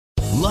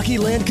Lucky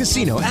Land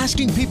Casino,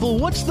 asking people,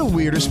 what's the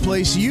weirdest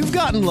place you've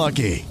gotten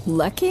lucky?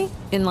 Lucky?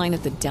 In line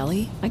at the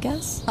deli, I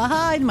guess?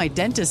 Aha, in my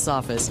dentist's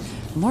office.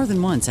 More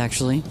than once,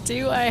 actually.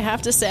 Do I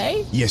have to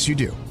say? Yes, you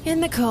do. In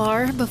the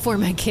car before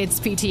my kids'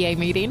 PTA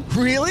meeting.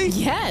 Really?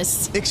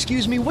 Yes.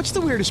 Excuse me, what's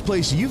the weirdest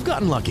place you've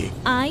gotten lucky?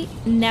 I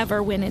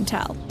never win and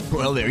tell.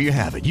 Well, there you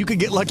have it. You can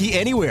get lucky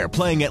anywhere,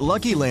 playing at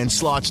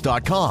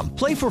LuckyLandSlots.com.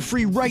 Play for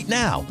free right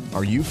now.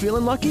 Are you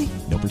feeling lucky?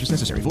 No purchase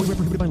necessary. Void where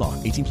prohibited by law.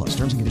 18 plus.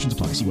 Terms and conditions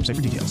apply. See website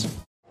for details.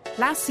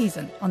 Last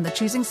season on the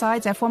Choosing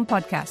Sides F1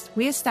 podcast,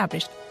 we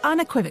established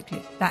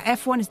unequivocally that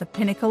F1 is the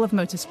pinnacle of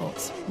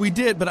motorsports. We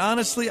did, but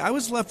honestly, I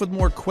was left with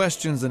more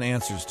questions than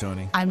answers,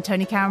 Tony. I'm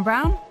Tony Karen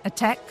Brown, a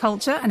tech,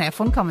 culture, and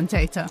F1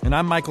 commentator. And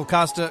I'm Michael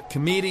Costa,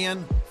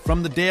 comedian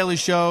from The Daily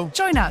Show.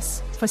 Join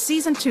us for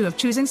Season 2 of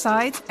Choosing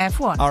Sides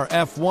F1. Our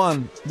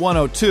F1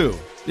 102,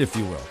 if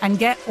you will. And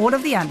get all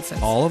of the answers.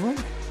 All of them?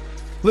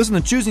 Listen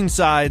to Choosing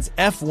Sides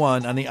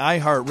F1 on the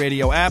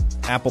iHeartRadio app,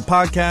 Apple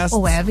Podcasts,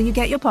 or wherever you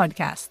get your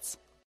podcasts.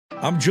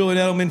 I'm Julian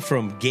Edelman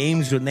from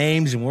Games with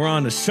Names, and we're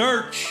on a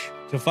search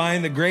to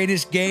find the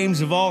greatest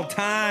games of all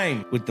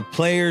time with the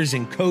players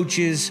and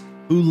coaches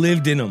who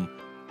lived in them.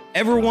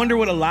 Ever wonder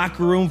what a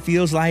locker room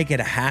feels like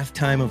at a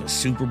halftime of a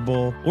Super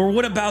Bowl? Or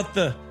what about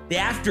the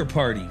after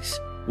parties?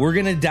 We're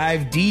going to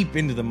dive deep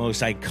into the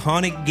most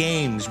iconic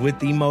games with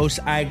the most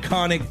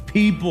iconic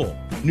people.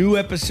 New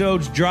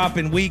episodes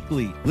dropping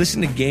weekly.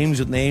 Listen to Games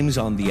with Names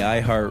on the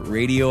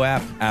iHeartRadio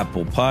app,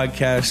 Apple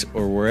Podcasts,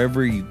 or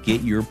wherever you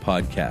get your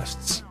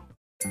podcasts.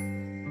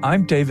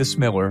 I'm Davis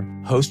Miller,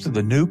 host of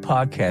the new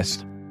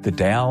podcast, The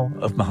Tao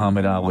of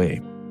Muhammad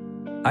Ali.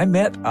 I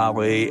met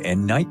Ali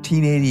in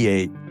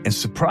 1988, and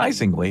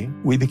surprisingly,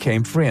 we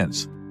became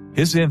friends.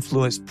 His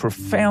influence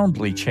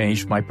profoundly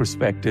changed my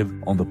perspective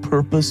on the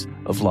purpose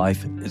of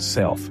life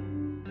itself.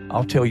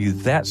 I'll tell you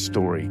that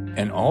story,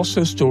 and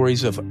also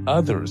stories of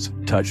others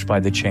touched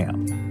by the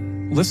champ.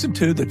 Listen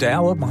to The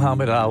Tao of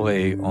Muhammad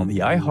Ali on the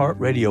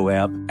iHeartRadio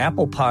app,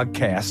 Apple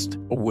Podcast,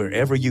 or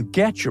wherever you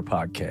get your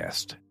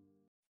podcast.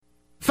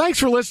 Thanks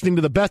for listening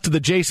to the Best of the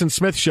Jason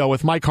Smith Show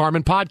with Mike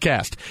Harmon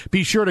podcast.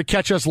 Be sure to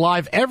catch us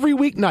live every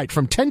weeknight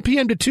from 10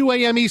 p.m. to 2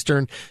 a.m.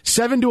 Eastern,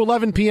 7 to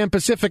 11 p.m.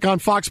 Pacific on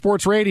Fox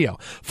Sports Radio.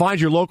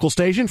 Find your local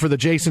station for the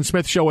Jason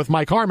Smith Show with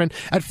Mike Harmon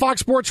at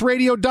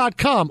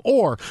foxsportsradio.com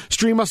or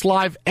stream us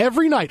live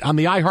every night on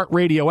the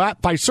iHeartRadio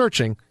app by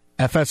searching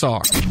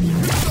FSR.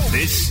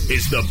 This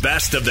is the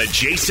Best of the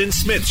Jason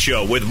Smith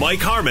Show with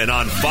Mike Harmon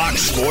on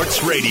Fox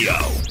Sports Radio.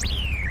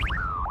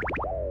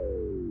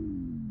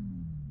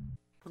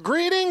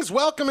 Greetings,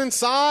 welcome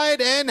inside,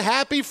 and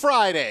happy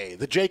Friday.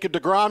 The Jacob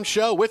DeGrom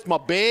Show with my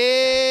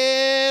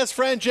best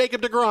friend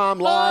Jacob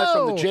DeGrom, live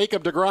from the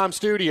Jacob DeGrom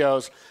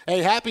studios.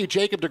 Hey, happy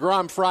Jacob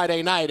DeGrom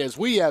Friday night, as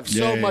we have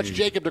so much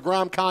Jacob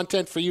DeGrom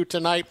content for you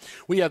tonight.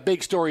 We have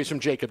big stories from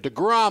Jacob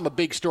DeGrom, a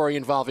big story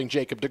involving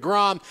Jacob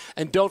DeGrom,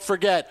 and don't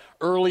forget,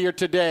 earlier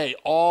today,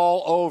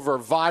 all over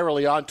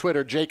virally on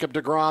Twitter, Jacob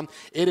DeGrom.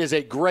 It is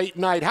a great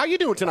night. How you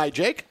doing tonight,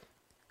 Jake?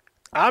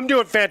 I'm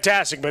doing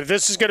fantastic, but if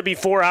this is going to be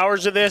 4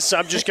 hours of this,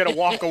 I'm just going to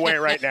walk away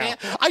right now.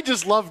 I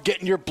just love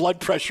getting your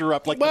blood pressure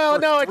up.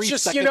 It's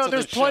just,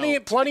 there's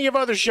plenty of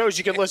other shows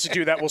you can listen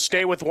to that will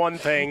stay with one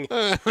thing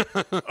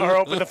or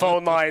open the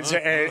phone lines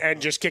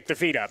and just kick their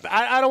feet up.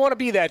 I don't want to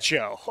be that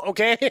show,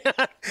 okay?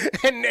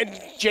 and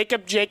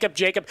Jacob,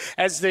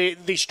 as the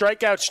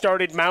strikeouts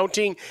started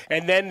mounting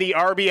and then the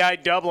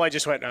RBI double, I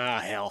just went,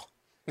 hell.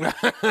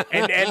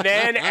 and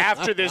then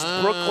after this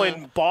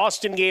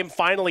Brooklyn-Boston game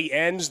finally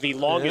ends, the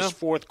longest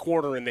fourth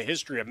quarter in the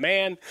history of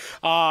man,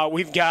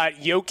 we've got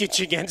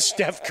Jokic against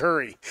Steph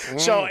Curry.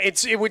 So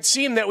it would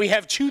seem that we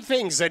have two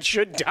things that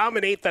should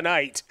dominate the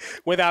night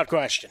without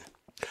question.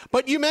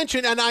 But you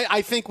mentioned, and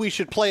I think we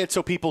should play it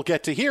so people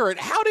get to hear it,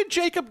 how did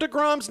Jacob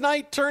DeGrom's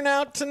night turn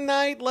out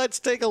tonight? Let's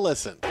take a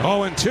listen.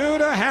 0-2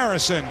 to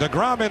Harrison.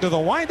 DeGrom into the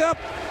windup.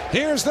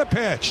 Here's the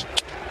pitch.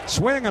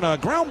 Swing and a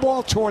ground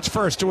ball towards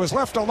first. To his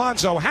left,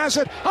 Alonso has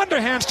it.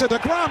 Underhands to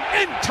DeGrom.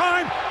 In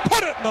time.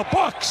 Put it in the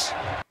books.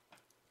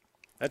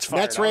 That's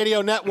Nets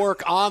Radio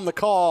Network on the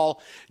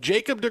call.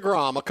 Jacob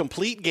DeGrom, a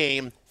complete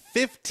game,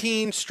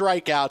 15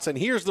 strikeouts. And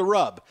here's the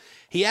rub.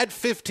 He had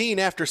 15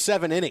 after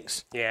 7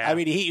 innings. Yeah. I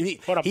mean,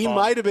 he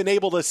might have been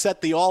able to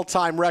set the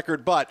all-time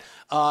record, but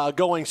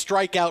going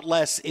strikeout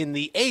less in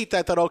the 8th,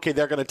 I thought, okay,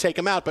 they're going to take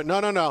him out. But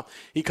no.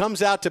 He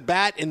comes out to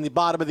bat in the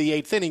bottom of the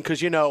 8th inning because,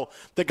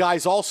 the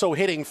guy's also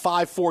hitting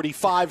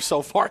 .545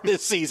 so far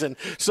this season.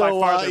 So,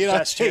 by far the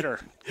best hitter.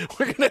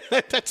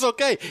 That's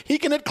okay. He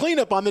can hit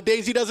cleanup on the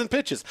days he doesn't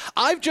pitches.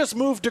 I've just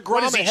moved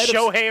DeGrom what is he, ahead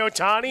Shohei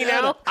Ohtani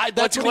now?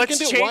 Let's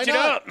change it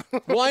up.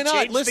 Why not?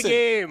 Change Listen, the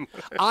game.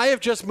 I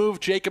have just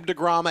moved Jacob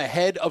DeGrom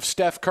ahead of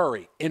Steph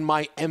Curry in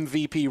my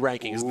MVP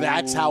rankings.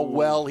 That's how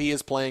well he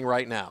is playing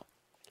right now.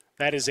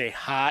 That is a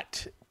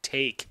hot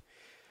take.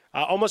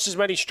 Almost as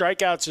many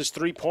strikeouts as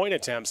 3-point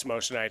attempts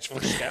most nights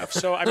for Steph.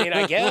 So,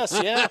 I guess,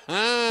 yeah.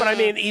 But,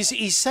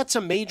 he sets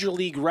a major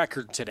league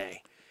record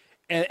today.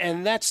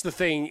 And that's the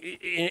thing.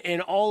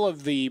 In all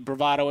of the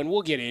bravado, and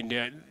we'll get into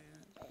it,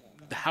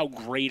 how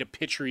great a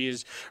pitcher he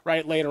is.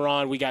 Right later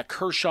on, we got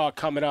Kershaw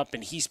coming up,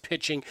 and he's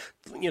pitching,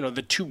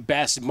 the two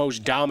best,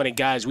 most dominant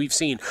guys we've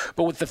seen.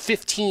 But with the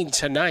 15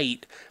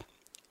 tonight,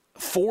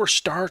 4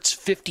 starts,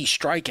 50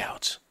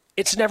 strikeouts.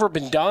 It's never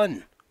been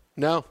done.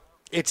 No,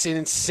 it's an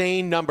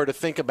insane number to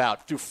think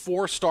about. Through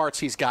 4 starts,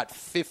 he's got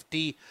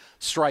 50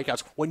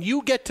 strikeouts. When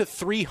you get to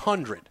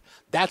 300,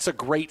 that's a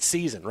great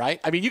season, right?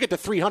 I mean, you get to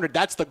 300,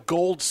 that's the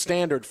gold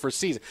standard for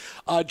season.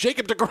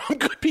 Jacob deGrom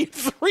could be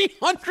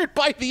 300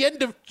 by the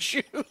end of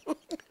June.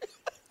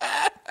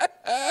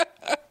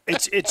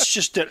 It's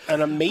just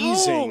an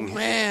amazing,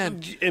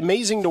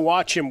 amazing to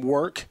watch him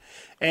work.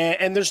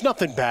 And there's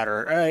nothing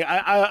better.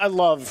 I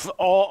love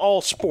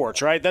all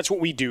sports, right? That's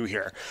what we do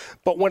here.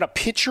 But when a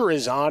pitcher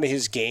is on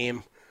his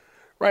game,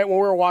 right? When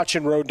we were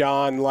watching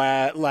Rodon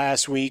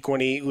last week when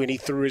he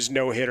threw his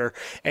no-hitter,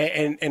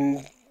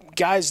 and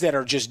guys that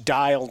are just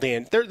dialed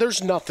in,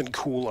 there's nothing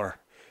cooler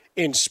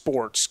in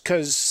sports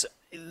because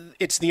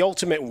it's the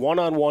ultimate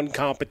one-on-one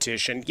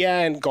competition. Yeah,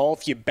 in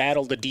golf, you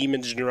battle the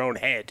demons in your own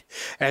head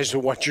as to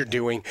what you're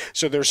doing,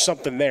 so there's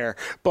something there.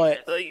 But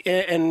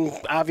and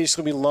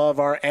obviously we love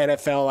our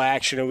NFL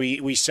action, and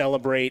we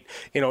celebrate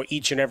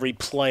each and every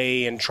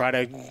play and try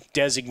to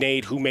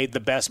designate who made the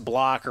best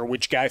block or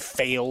which guy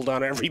failed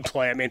on every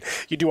play. I mean,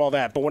 you do all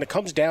that. But when it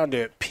comes down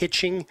to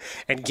pitching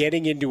and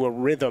getting into a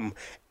rhythm,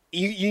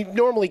 you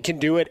normally can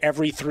do it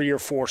every 3 or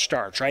 4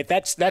 starts, right?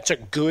 That's a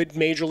good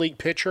major league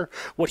pitcher.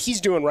 What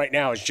he's doing right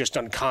now is just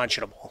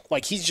unconscionable.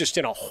 Like, he's just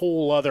in a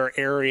whole other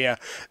area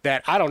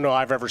that I don't know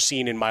I've ever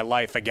seen in my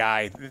life, a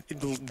guy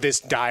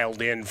this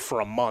dialed in for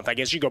a month. I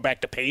guess you go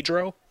back to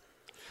Pedro.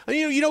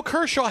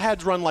 Kershaw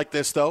had run like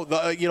this, though.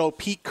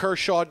 Pete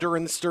Kershaw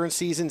during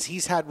seasons,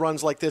 he's had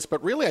runs like this.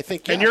 But really, I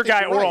think and your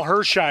guy Oral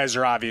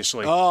Hershiser,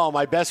 obviously. Oh,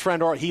 my best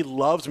friend Oral, he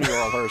loves me,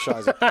 Oral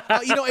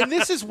Hershiser. And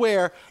this is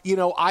where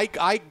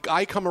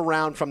I come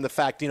around from the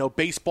fact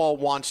baseball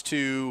wants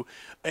to.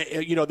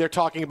 They're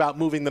talking about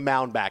moving the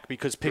mound back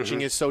because pitching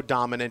is so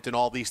dominant and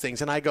all these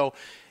things, and I go.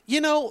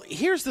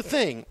 Here's the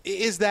thing,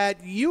 is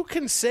that you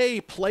can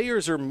say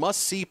players are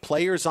must-see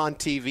players on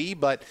TV,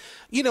 but,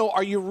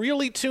 are you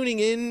really tuning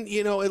in?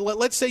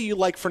 Let's say you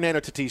like Fernando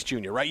Tatis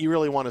Jr., right? You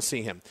really want to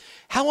see him.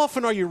 How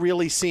often are you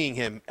really seeing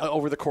him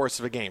over the course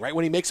of a game, right?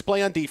 When he makes a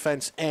play on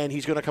defense and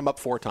he's going to come up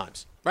 4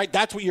 times, right?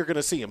 That's what you're going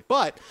to see him.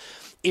 But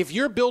if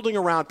you're building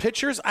around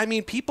pitchers, I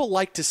mean, people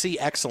like to see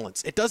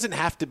excellence. It doesn't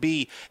have to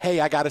be, hey,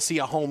 I got to see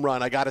a home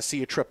run. I got to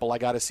see a triple. I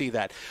got to see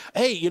that.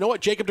 Hey, you know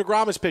what? Jacob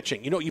deGrom is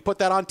pitching. You put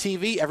that on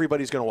TV,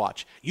 everybody's going to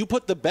watch. You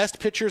put the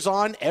best pitchers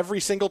on every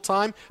single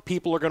time,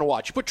 people are going to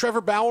watch. You put Trevor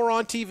Bauer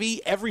on TV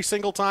every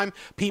single time,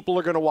 people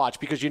are going to watch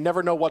because you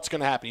never know what's going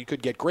to happen. You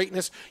could get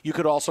greatness. You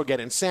could also get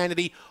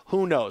insanity.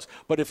 Who knows?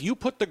 But if you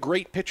put the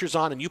great pitchers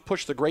on and you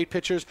push the great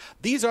pitchers,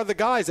 these are the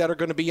guys that are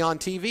going to be on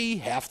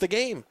TV half the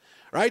game.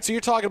 Right? So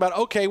you're talking about,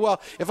 okay, well,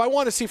 if I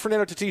want to see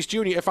Fernando Tatis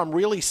Jr., if I'm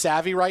really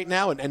savvy right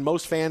now, and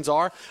most fans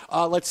are,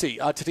 let's see,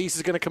 Tatis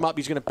is going to come up.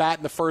 He's going to bat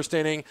in the first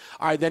inning.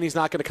 All right, then he's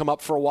not going to come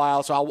up for a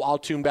while, so I'll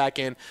tune back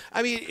in.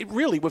 I mean,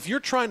 really, if you're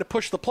trying to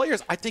push the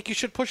players, I think you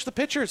should push the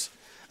pitchers.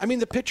 I mean,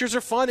 the pitchers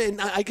are fun,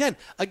 and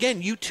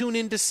again, you tune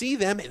in to see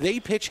them. They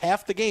pitch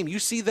half the game. You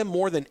see them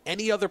more than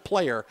any other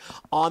player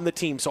on the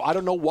team. So I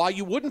don't know why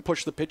you wouldn't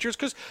push the pitchers,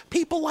 because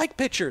people like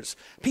pitchers.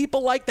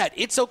 People like that.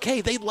 It's okay.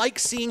 They like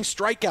seeing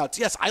strikeouts.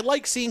 Yes, I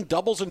like seeing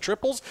doubles and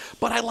triples,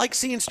 but I like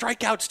seeing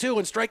strikeouts too,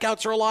 and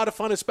strikeouts are a lot of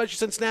fun, especially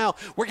since now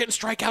we're getting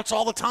strikeouts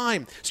all the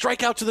time.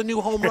 Strikeouts are the new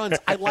home runs.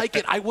 I like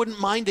it. I wouldn't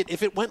mind it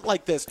if it went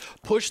like this.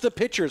 Push the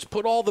pitchers.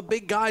 Put all the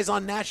big guys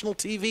on national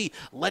TV.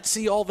 Let's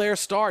see all their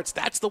starts.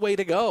 That's the way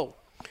to go.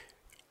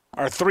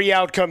 Our 3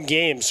 outcome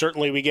games,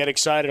 certainly we get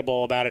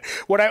excitable about it.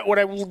 What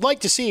I would like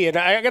to see, and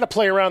I got to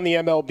play around the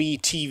MLB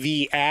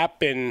TV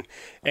app and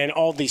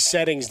all these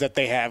settings that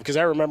they have, because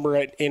I remember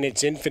it in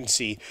its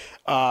infancy.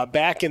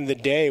 Back in the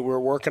day, we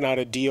were working on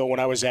a deal when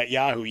I was at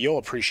Yahoo. You'll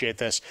appreciate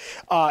this.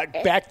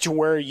 Back to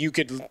where you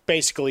could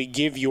basically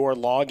give your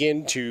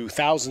login to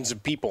thousands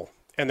of people,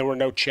 and there were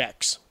no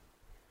checks.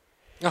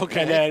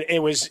 Okay. And then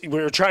we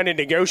were trying to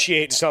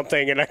negotiate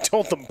something, and I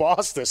told the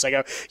boss this. I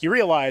go, you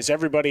realize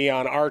everybody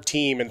on our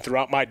team and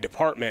throughout my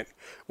department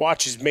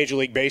watches Major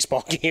League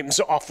Baseball games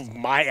off of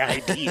my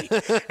ID.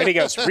 And he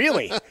goes,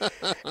 really?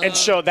 And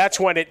so that's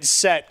when it's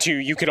set to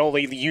you could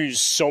only use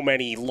so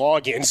many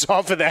logins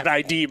off of that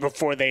ID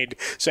before they'd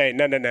say,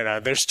 no,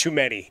 there's too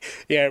many.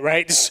 Yeah,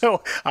 right?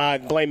 So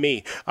blame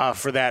me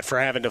for that, for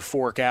having to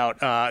fork out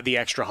the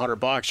extra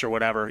 $100 or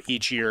whatever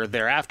each year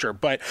thereafter.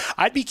 But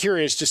I'd be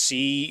curious to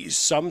see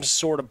some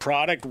sort of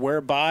product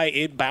whereby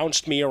it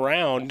bounced me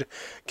around,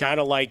 kind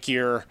of like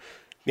your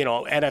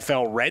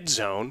NFL Red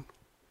Zone,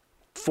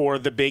 for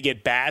the big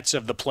at-bats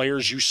of the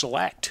players you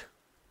select,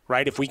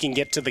 right? If we can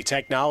get to the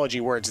technology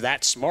where it's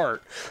that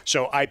smart.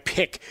 So I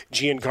pick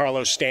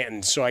Giancarlo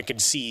Stanton so I can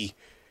see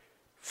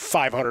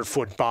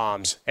 500-foot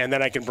bombs, and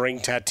then I can bring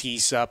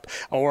Tatis up,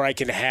 or I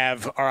can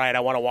have, all right, I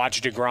want to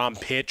watch DeGrom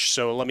pitch,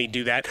 so let me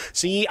do that.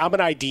 See, I'm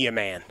an idea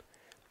man.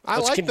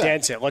 Let's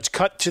condense it. Let's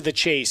cut to the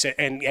chase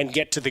and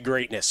get to the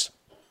greatness.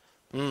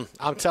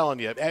 I'm telling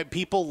you,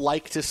 people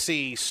like to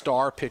see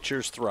star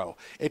pitchers throw.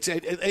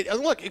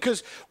 Look,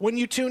 because when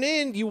you tune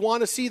in, you want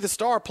to see the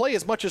star play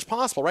as much as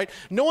possible, right?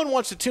 No one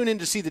wants to tune in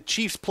to see the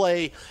Chiefs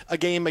play a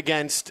game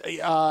against.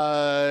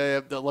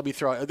 No one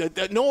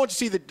wants to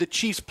see the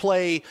Chiefs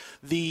play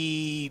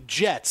the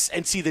Jets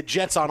and see the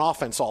Jets on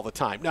offense all the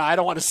time. No, I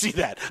don't want to see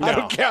that. No. I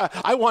don't care.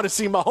 I want to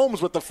see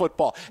Mahomes with the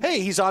football.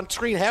 Hey, he's on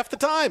screen half the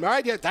time. All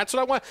right, yeah, that's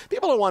what I want.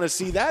 People don't want to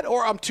see that.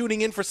 Or I'm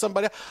tuning in for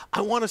somebody.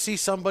 I want to see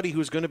somebody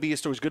who's going to be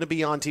who's going to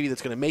be on TV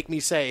that's going to make me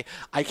say,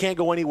 I can't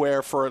go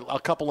anywhere for a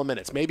couple of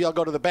minutes. Maybe I'll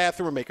go to the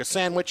bathroom or make a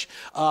sandwich,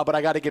 but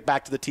I got to get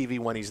back to the TV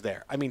when he's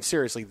there. I mean,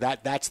 seriously,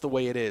 that's the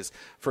way it is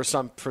for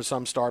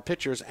some star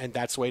pitchers, and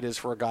that's the way it is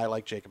for a guy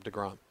like Jacob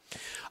deGrom.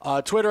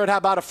 Twitter at How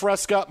About a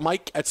Fresca,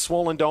 Mike at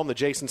Swollen Dome, the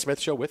Jason Smith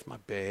Show with my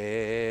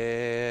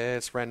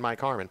best friend Mike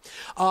Harmon.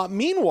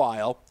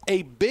 Meanwhile,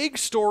 a big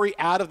story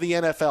out of the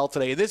NFL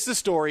today. This is a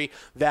story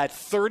that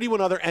 31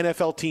 other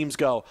NFL teams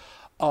go,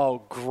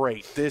 oh,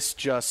 great, this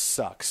just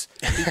sucks.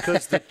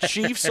 Because the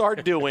Chiefs are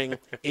doing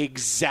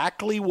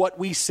exactly what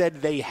we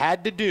said they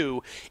had to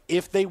do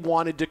if they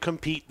wanted to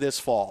compete this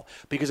fall.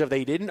 Because if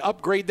they didn't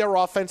upgrade their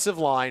offensive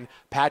line,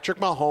 Patrick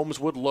Mahomes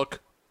would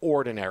look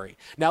ordinary.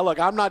 Now, look,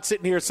 I'm not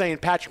sitting here saying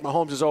Patrick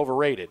Mahomes is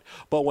overrated,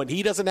 but when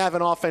he doesn't have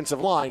an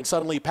offensive line,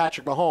 suddenly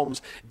Patrick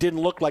Mahomes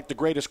didn't look like the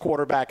greatest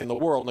quarterback in the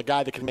world and the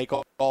guy that can make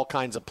all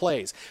kinds of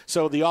plays.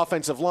 So the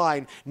offensive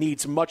line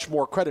needs much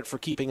more credit for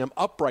keeping him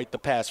upright the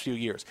past few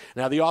years.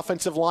 Now, the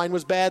offensive line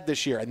was bad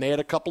this year, and they had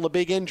a couple of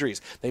big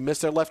injuries. They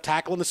missed their left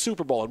tackle in the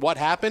Super Bowl, and what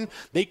happened?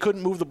 They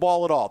couldn't move the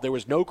ball at all. There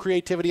was no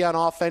creativity on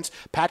offense.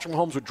 Patrick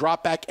Mahomes would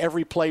drop back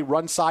every play,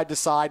 run side to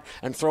side,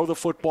 and throw the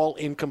football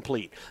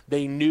incomplete.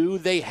 They knew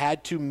they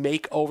had to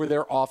make over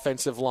their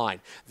offensive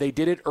line. They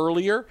did it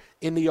earlier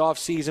in the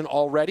offseason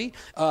already.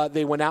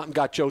 They went out and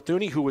got Joe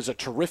Thuney, who was a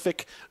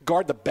terrific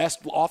guard, the best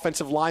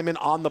offensive lineman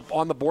on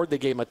the board. They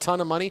gave him a ton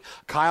of money.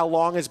 Kyle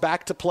Long is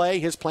back to play.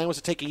 His plan was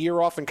to take a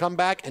year off and come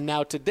back. And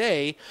now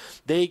today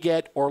they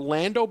get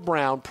Orlando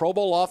Brown, Pro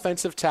Bowl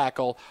offensive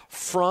tackle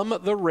from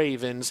the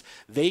Ravens.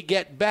 They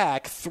get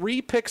back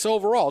 3 picks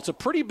overall. It's a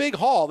pretty big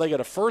haul. They get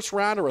a first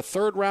rounder, a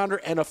third rounder,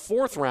 and a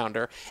fourth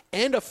rounder,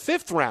 and a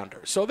fifth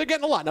rounder. So they're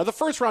getting a lot. Now, the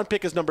first round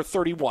pick is number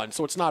 31,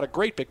 so it's not a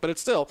great pick, but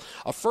it's still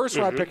a first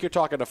round pick. You're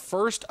talking a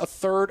first, a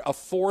third, a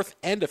fourth,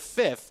 and a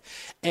fifth,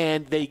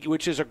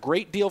 which is a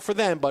great deal for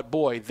them. But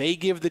boy, they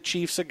give the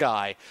Chiefs a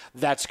guy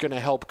that's going to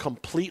help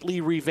completely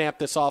revamp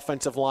this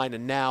offensive line.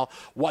 And now,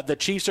 what the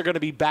Chiefs are going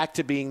to be back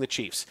to being the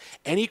Chiefs.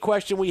 Any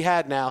question we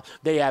had now,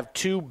 they have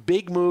 2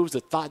 big moves: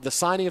 the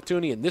signing of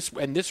Thuney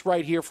and this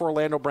right here for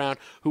Orlando Brown,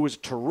 who was a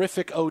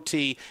terrific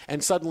OT.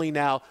 And suddenly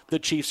now the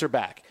Chiefs are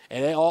back.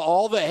 And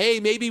all the,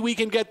 hey, maybe we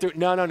can get through.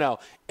 No.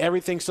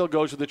 Everything still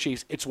goes with the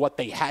Chiefs. It's what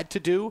they had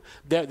to do.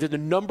 The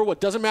number, what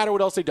doesn't matter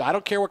what else they do. I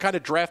don't care what kind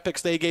of draft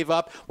picks they gave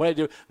up. What they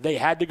do, they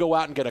had to go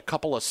out and get a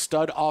couple of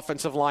stud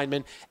offensive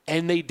linemen,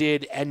 and they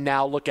did. And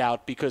now look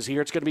out, because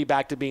here it's going to be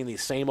back to being the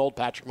same old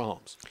Patrick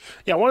Mahomes.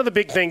 Yeah, one of the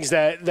big things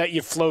that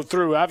you flow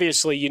through,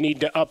 obviously you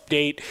need to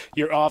update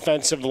your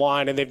offensive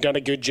line, and they've done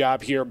a good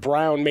job here.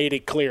 Brown made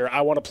it clear,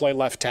 I want to play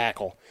left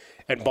tackle.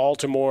 And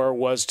Baltimore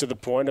was to the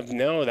point of,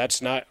 no,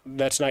 that's not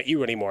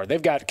you anymore.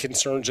 They've got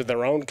concerns of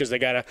their own because they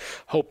got to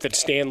hope that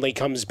Stanley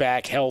comes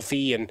back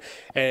healthy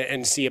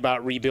and see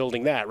about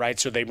rebuilding that, right?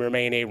 So they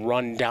remain a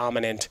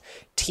run-dominant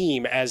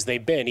team as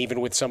they've been,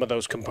 even with some of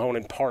those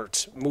component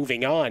parts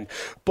moving on.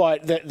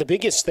 But the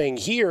biggest thing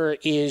here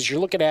is you're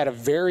looking at a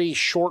very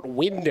short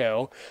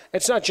window.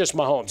 It's not just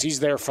Mahomes. He's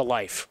there for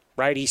life.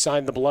 Right, he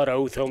signed the blood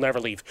oath. He'll never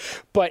leave.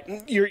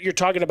 But you're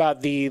talking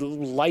about the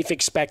life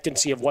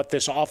expectancy of what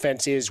this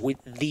offense is with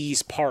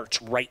these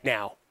parts right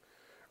now.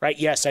 Right?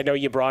 Yes, I know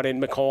you brought in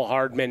Mecole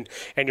Hardman,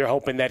 and you're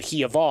hoping that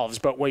he evolves.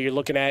 But when you're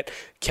looking at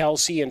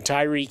Kelsey and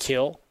Tyreek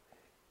Hill,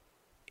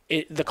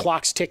 the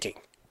clock's ticking.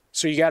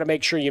 So you got to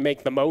make sure you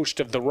make the most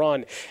of the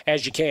run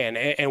as you can.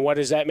 And what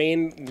does that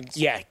mean?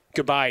 Yeah,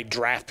 goodbye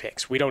draft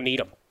picks. We don't need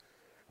them.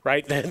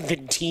 Right? The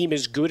team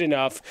is good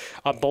enough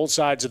on both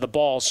sides of the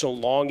ball so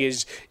long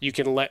as you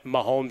can let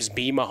Mahomes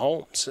be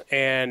Mahomes.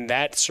 And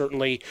that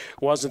certainly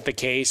wasn't the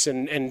case.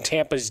 And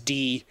Tampa's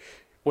D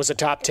was a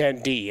top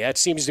 10 D. That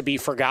seems to be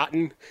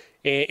forgotten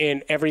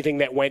in everything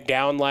that went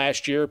down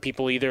last year.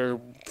 People either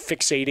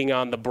fixating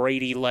on the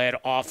Brady-led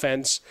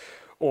offense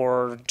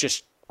or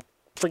just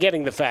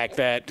forgetting the fact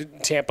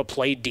that Tampa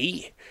played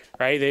D.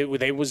 Right?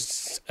 They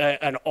was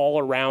an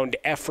all-around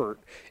effort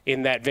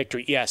in that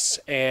victory, yes.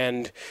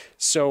 And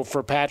so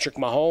for Patrick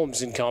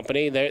Mahomes and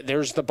company,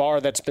 there's the bar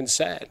that's been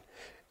set.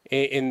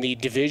 In the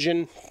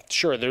division,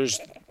 sure, there's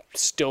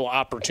still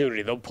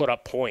opportunity. They'll put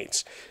up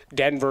points.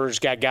 Denver's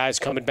got guys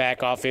coming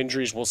back off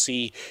injuries. We'll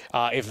see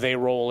if they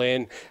roll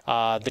in.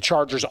 The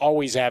Chargers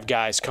always have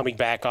guys coming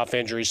back off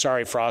injuries.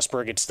 Sorry,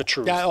 Frostberg, it's the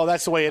truth. Yeah,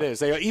 that's the way it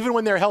is. Even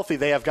when they're healthy,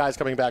 they have guys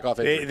coming back off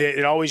injury.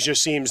 It always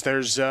just seems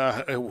there's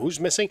who's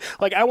missing.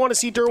 Like, I want to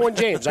see Derwin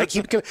James.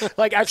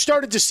 I've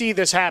started to see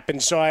this happen,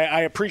 so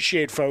I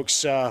appreciate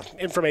folks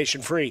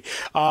information free.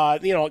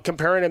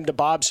 Comparing him to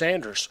Bob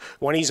Sanders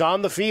when he's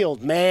on the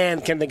field,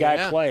 man, can the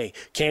guy play?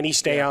 Can he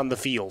stay on the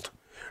field?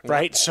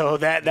 Right, so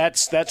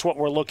that's what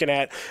we're looking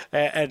at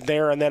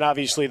there, and then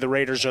obviously the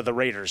Raiders are the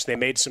Raiders. They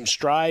made some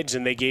strides,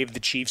 and they gave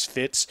the Chiefs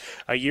fits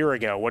a year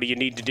ago. What do you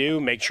need to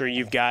do? Make sure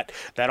you've got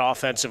that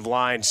offensive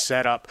line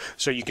set up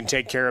so you can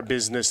take care of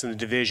business in the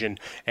division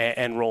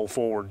and roll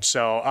forward.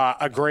 So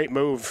a great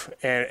move,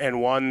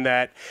 and one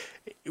that,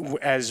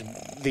 as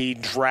the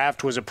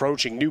draft was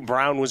approaching, knew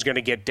Brown was going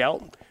to get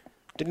dealt.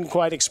 Didn't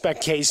quite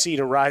expect KC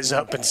to rise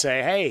up and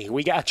say, hey,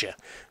 we got you,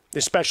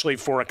 especially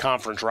for a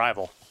conference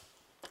rival.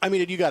 I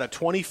mean, you got a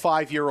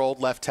 25-year-old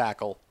left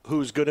tackle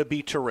who's going to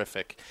be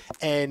terrific.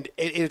 And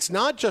it's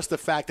not just the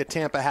fact that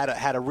Tampa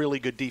had a really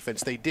good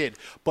defense. They did.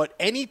 But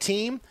any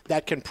team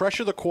that can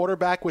pressure the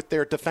quarterback with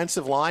their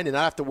defensive line and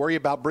not have to worry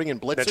about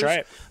bringing blitzers, that's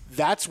right.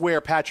 That's where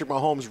Patrick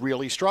Mahomes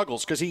really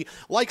struggles, because he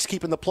likes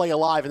keeping the play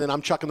alive, and then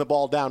I'm chucking the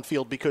ball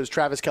downfield because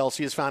Travis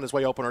Kelce has found his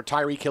way open or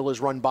Tyreek Hill has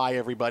run by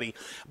everybody.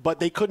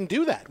 But they couldn't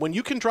do that. When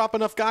you can drop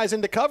enough guys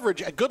into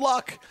coverage, good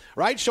luck,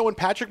 right? Showing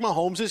Patrick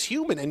Mahomes is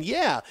human. And,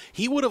 yeah,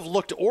 he would have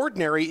looked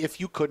ordinary if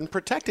you couldn't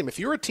protect him. If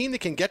you're a team that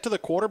can get to the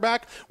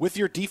quarterback with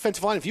your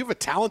defensive line, if you have a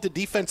talented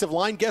defensive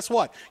line, guess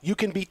what? You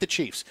can beat the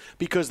Chiefs,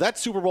 because that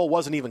Super Bowl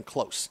wasn't even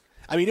close.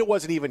 I mean, it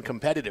wasn't even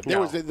competitive. There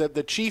was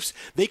the Chiefs,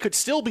 they could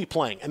still be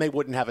playing, and they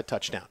wouldn't have a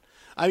touchdown.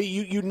 I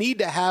mean, you need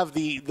to have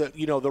the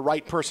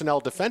right personnel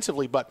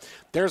defensively, but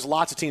there's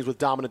lots of teams with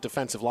dominant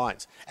defensive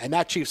lines, and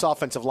that Chiefs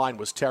offensive line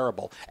was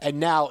terrible. And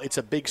now it's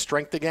a big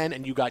strength again,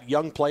 and you got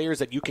young players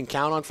that you can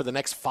count on for the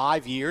next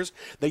 5 years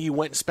that you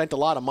went and spent a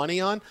lot of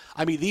money on.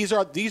 I mean, these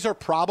are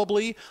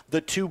probably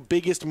the two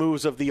biggest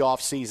moves of the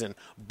offseason,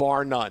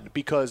 bar none,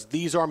 because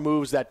these are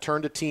moves that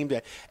turned a team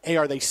that, hey,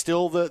 are they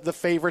still the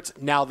favorites?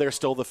 Now they're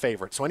still the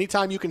favorites. So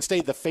anytime you can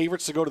stay the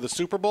favorites to go to the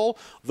Super Bowl,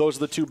 those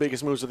are the two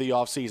biggest moves of the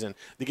offseason.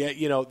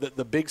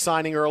 The big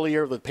signing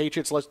earlier, the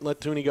Patriots let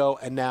Tooney go,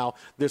 and now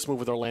this move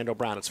with Orlando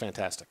Brown. It's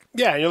fantastic.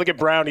 Yeah, you look at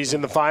Brown, he's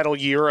in the final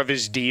year of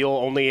his deal,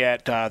 only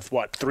at,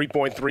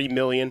 $3.3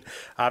 million.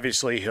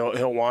 Obviously,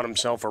 he'll want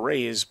himself a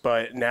raise,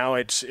 but now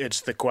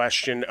it's the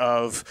question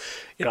of,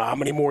 how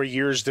many more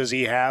years does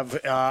he have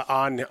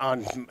on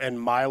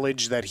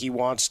mileage that he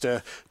wants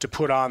to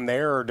put on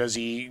there, or does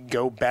he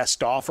go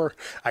best offer?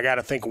 I got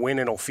to think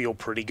winning will feel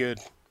pretty good.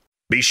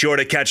 Be sure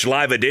to catch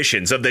live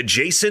editions of The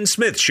Jason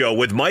Smith Show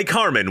with Mike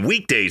Harmon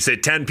weekdays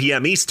at 10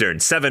 p.m. Eastern,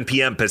 7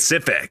 p.m.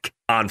 Pacific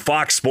on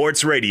Fox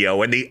Sports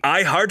Radio and the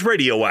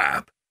iHeartRadio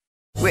app.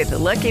 With the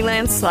Lucky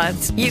Land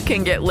Slots, you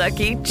can get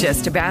lucky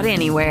just about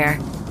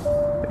anywhere.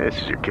 This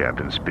is your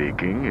captain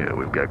speaking.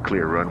 We've got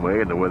clear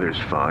runway and the weather's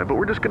fine, but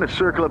we're just going to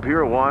circle up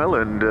here a while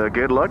and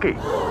get lucky.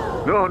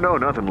 No,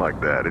 nothing like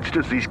that. It's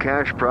just these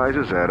cash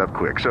prizes add up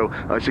quick. So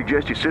I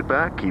suggest you sit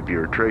back, keep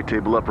your tray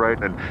table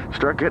upright, and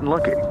start getting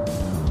lucky.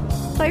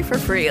 Play for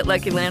free at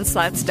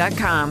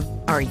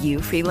LuckyLandSlots.com. Are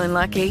you feeling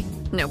lucky?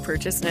 No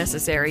purchase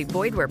necessary.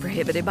 Void where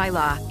prohibited by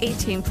law.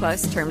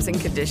 18+ terms and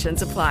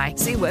conditions apply.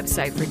 See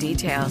website for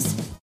details.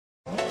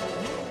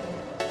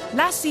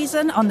 Last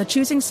season on the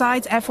Choosing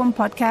Sides F1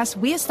 podcast,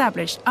 we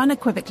established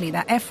unequivocally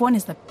that F1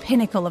 is the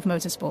pinnacle of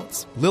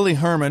motorsports. Lily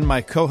Herman,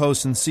 my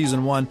co-host in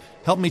Season 1,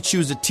 helped me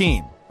choose a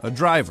team, a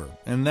driver,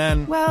 and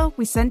then... Well,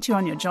 we sent you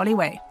on your jolly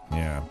way.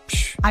 Yeah,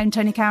 I'm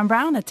Tony Karen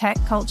Brown, a tech,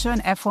 culture,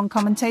 and F1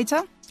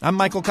 commentator. I'm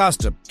Michael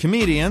Costa,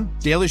 comedian,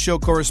 Daily Show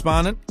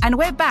correspondent. And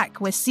we're back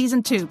with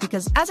Season 2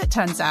 because, as it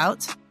turns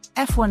out,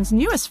 F1's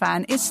newest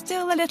fan is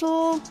still a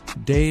little...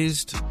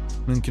 dazed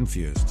and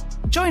confused.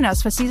 Join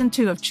us for Season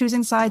 2 of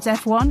Choosing Sides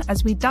F1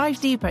 as we dive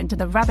deeper into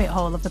the rabbit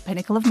hole of the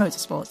pinnacle of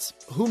motorsports.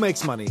 Who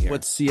makes money here?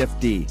 What's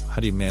CFD?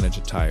 How do you manage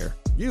a tire?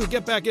 You,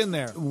 get back in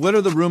there. What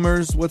are the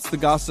rumors? What's the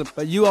gossip?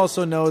 But you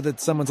also know that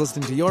someone's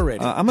listening to your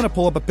radio. I'm going to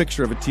pull up a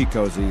picture of a tea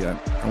cozy. I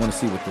want to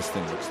see what this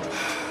thing looks like.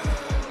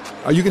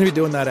 Are you going to be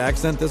doing that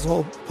accent this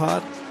whole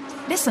pod?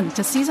 Listen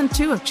to Season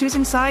 2 of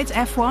Choosing Sides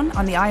F1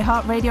 on the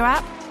iHeartRadio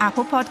app,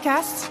 Apple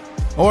Podcasts,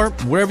 or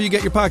wherever you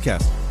get your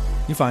podcast.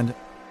 You find it.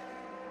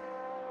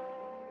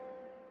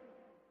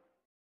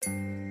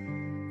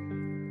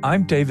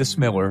 I'm Davis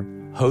Miller,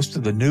 host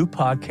of the new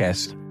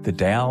podcast, The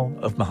Tao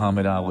of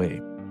Muhammad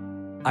Ali.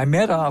 I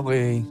met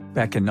Ali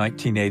back in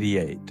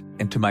 1988,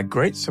 and to my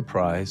great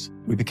surprise,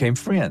 we became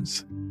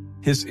friends.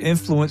 His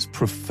influence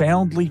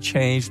profoundly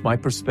changed my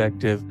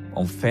perspective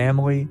on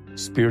family,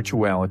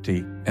 spirituality,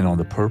 and on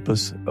the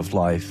purpose of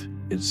life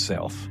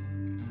itself.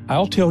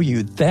 I'll tell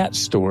you that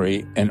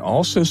story and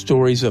also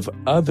stories of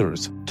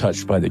others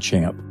touched by the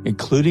champ,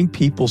 including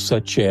people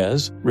such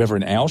as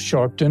Reverend Al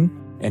Sharpton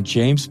and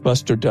James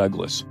Buster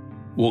Douglas.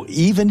 We'll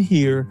even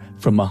hear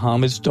from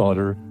Muhammad's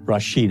daughter,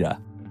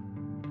 Rashida.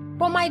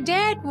 Well, my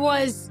dad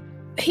was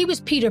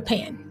Peter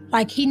Pan.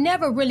 Like, he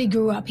never really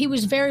grew up. He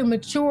was very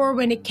mature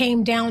when it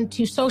came down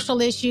to social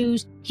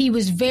issues. He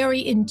was very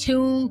in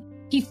tune.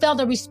 He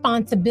felt a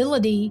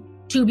responsibility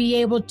to be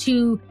able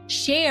to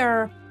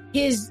share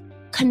his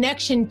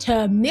connection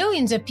to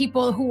millions of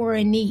people who were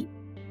in need.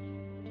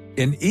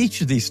 In each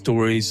of these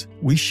stories,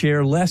 we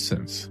share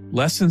lessons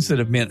that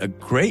have meant a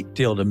great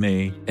deal to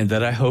me and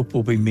that I hope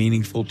will be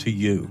meaningful to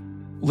you.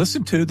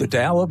 Listen to The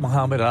Tale of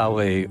Muhammad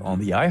Ali on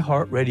the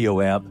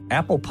iHeartRadio app,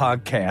 Apple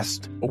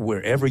Podcast, or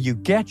wherever you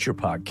get your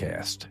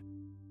podcast.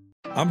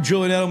 I'm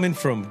Julian Edelman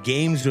from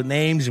Games with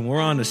Names, and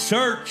we're on the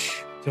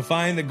search to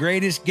find the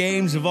greatest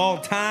games of all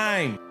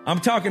time. I'm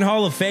talking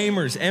Hall of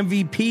Famers,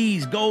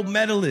 MVPs, gold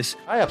medalists.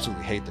 I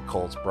absolutely hate the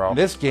Colts, bro.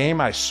 This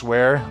game, I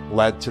swear,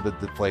 led to the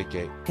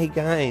Deflategate. Hey,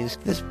 guys,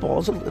 this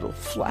ball's a little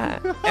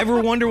flat. Ever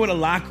wonder what a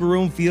locker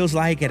room feels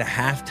like at a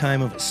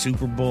halftime of a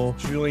Super Bowl?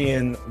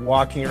 Julian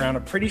walking around,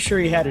 I'm pretty sure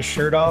he had his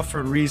shirt off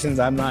for reasons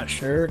I'm not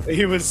sure.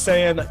 He was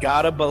saying,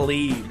 gotta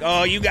believe.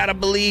 Oh, you gotta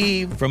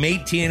believe. From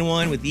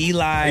 18-1 with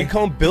Eli. Are you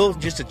calling Bill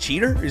just a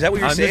cheater? Is that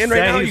what you're saying right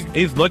now?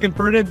 He's looking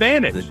for an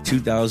advantage. The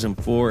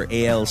 2004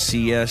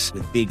 ALCS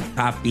with Big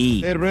Papi.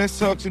 The Red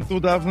Sox in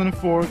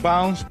 2004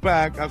 bounced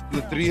back after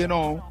the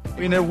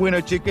 3-0.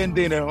 Winner chicken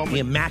dinner. The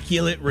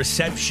immaculate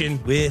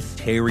reception with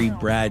Terry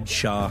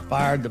Bradshaw.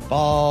 Fired the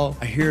ball.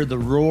 I hear the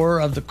roar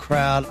of the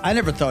crowd. I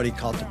never thought he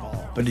caught the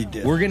ball, but he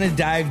did. We're going to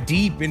dive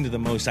deep into the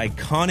most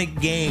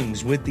iconic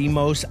games with the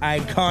most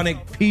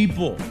iconic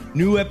people.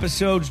 New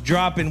episodes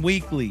dropping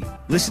weekly.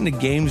 Listen to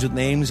Games with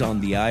Names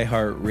on the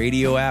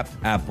iHeartRadio app,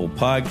 Apple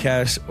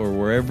Podcasts, or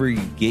wherever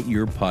you get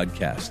your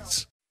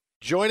podcasts.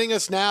 Joining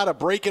us now to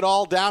break it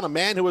all down, a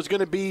man who is going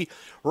to be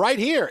right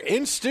here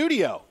in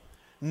studio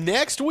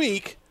next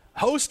week,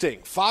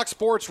 hosting Fox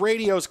Sports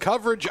Radio's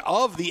coverage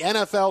of the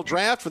NFL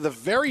Draft for the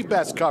very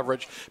best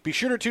coverage. Be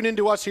sure to tune in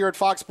to us here at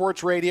Fox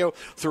Sports Radio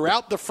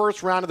throughout the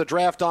first round of the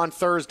draft on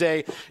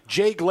Thursday.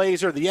 Jay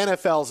Glazer, the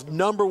NFL's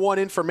 #1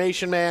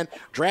 information man,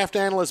 draft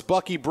analyst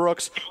Bucky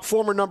Brooks,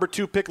 former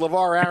 #2 pick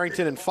LeVar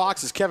Arrington, and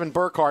Fox's Kevin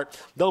Burkhardt.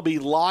 They'll be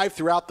live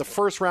throughout the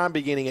first round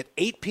beginning at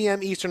 8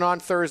 p.m. Eastern on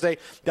Thursday.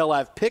 They'll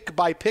have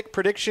pick-by-pick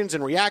predictions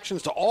and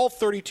reactions to all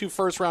 32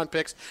 first-round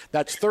picks.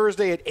 That's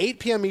Thursday at 8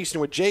 p.m.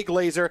 Eastern with Jay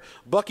Glazer,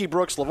 Bucky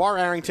Brooks, LeVar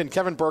Arrington,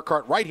 Kevin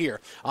Burkhardt, right here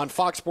on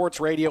Fox Sports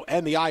Radio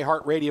and the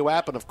iHeartRadio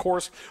app. And, of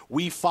course,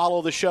 we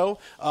follow the show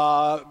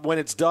when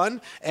it's done.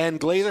 And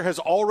Glazer has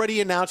already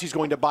announced he's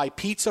going to buy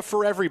pizza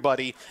for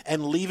everybody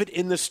and leave it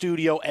in the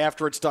studio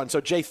after it's done. So,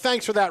 Jay,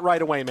 thanks for that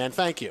right away, man.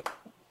 Thank you.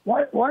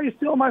 Why are you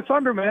stealing my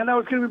thunder, man? That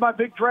was going to be my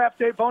big draft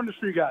day bonus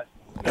for you guys.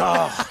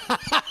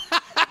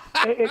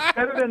 It's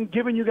better than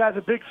giving you guys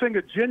a big thing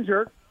of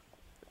ginger.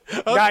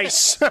 Okay.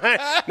 Nice.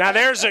 Now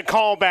there's a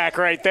callback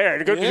right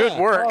there. Good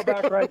work.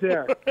 Callback right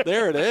there.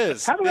 There it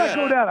is. How did that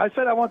go down? I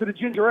said I wanted a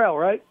ginger ale,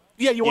 right?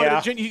 Yeah, you wanted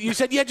a ginger. You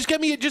said, just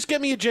get me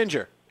a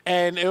ginger.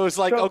 And it was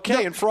like,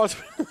 okay, and Frost.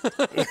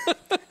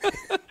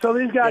 So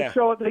these guys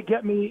show up, they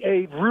get me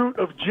a root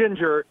of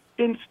ginger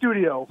in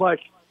studio.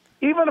 Like,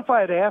 even if I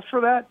had asked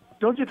for that,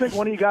 don't you think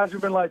one of you guys would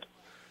have been like,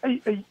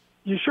 hey,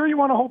 you sure you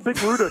want a whole big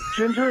root of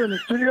ginger in the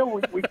studio?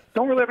 We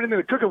don't really have anything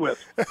to cook it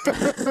with.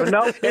 But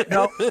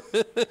no.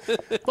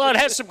 Well, it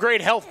has some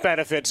great health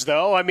benefits,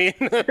 though. I mean,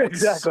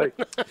 exactly.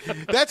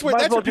 That's where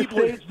people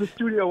stage the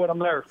studio when I'm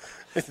there.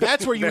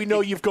 That's where you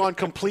know you've gone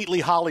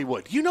completely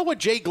Hollywood. You know what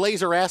Jay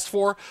Glazer asked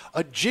for?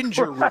 A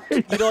ginger root.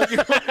 You know,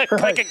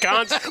 like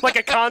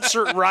a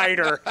concert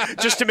writer,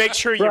 just to make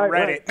sure you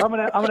read it. I'm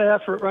gonna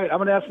ask for it. Right. I'm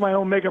gonna ask my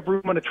own makeup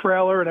room and a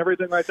trailer and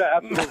everything like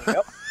that. Absolutely.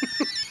 Yep.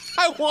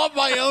 I want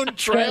my own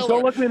trailer.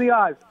 Don't look me in the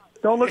eyes.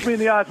 Don't look me in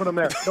the eyes when I'm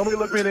there. Don't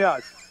look me in the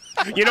eyes.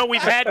 You know,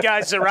 we've had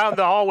guys around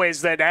the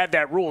hallways that had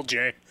that rule,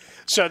 Jay.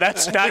 So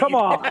that's not. Come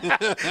on.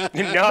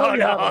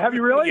 No. Have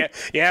you really?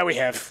 Yeah, we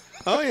have.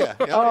 Oh yeah.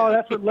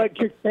 That's what leg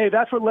kicks. Hey,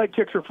 that's what leg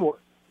kicks are for.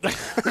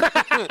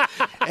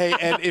 Hey,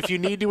 and if you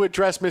need to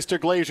address Mr.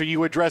 Glazer,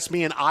 you address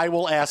me, and I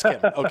will ask him.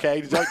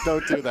 Okay,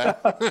 don't do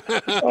that.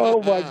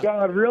 Oh my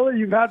God, really?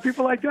 You've had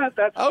people like that?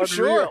 That's unreal.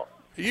 Sure.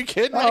 Are you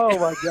kidding me? Oh,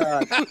 my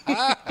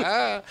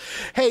God.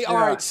 Hey, all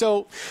right,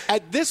 so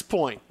at this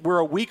point, we're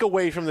a week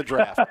away from the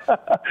draft.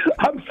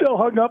 I'm still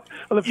hung up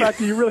on the fact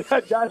that you really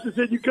had guys that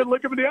said you couldn't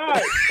look them in the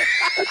eye.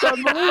 That's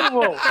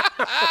unbelievable.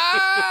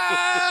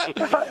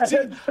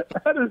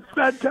 That is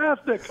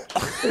fantastic.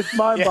 It's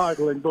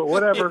mind-boggling, but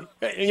whatever.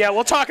 Yeah,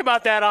 we'll talk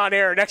about that on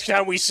air next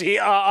time we see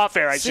off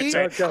air, I should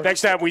say. Okay. Next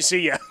time we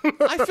see you.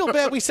 I feel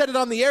bad we said it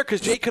on the air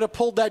because Jay could have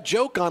pulled that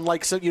joke on,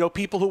 like, some,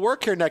 people who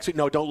work here next week.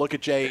 No, don't look at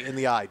Jay in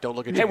the eye. Don't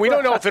look at Jay. Hey, we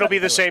don't know if it'll be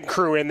the same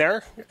crew in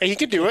there. He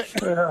could do it.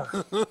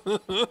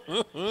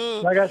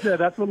 Like I said,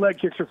 that's what leg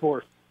kicks are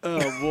for.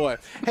 Oh, boy.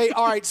 Hey,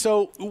 all right,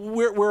 so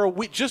we're a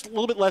week, just a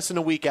little bit less than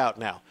a week out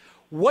now.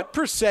 What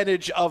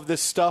percentage of the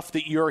stuff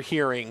that you're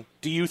hearing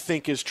do you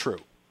think is true?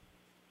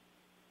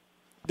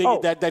 All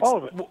of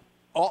it.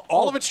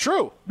 All of it's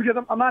true. Because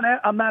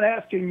I'm not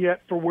asking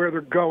yet for where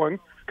they're going.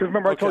 Because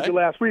remember, I told you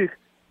last week,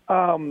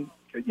 guys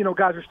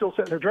are still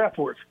setting their draft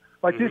boards.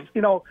 Like this,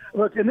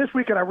 look, and this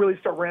weekend I really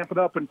start ramping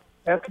up and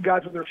asking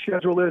guys what their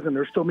schedule is, and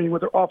they're still meeting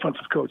with their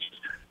offensive coaches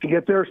to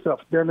get their stuff.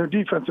 Then their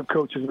defensive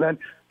coaches. And then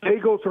they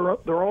go through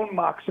their own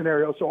mock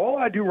scenario. So all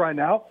I do right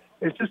now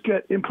is just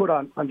get input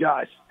on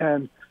guys.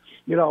 And,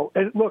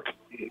 and look,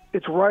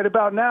 it's right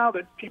about now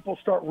that people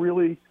start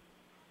really,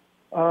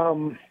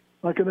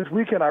 like in this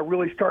weekend, I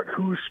really start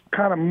who's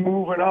kind of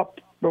moving up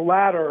the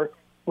ladder.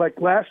 Like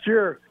last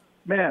year,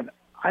 man,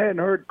 I hadn't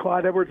heard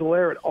Clyde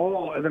Edwards-Helaire at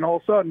all. And then all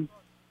of a sudden,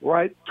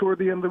 right toward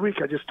the end of the week,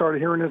 I just started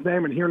hearing his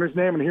name and hearing his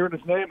name and hearing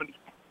his name.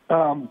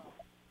 And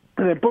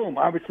then boom,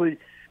 obviously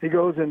he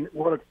goes, and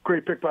what a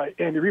great pick by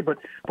Andy Reid. But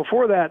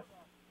before that,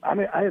 I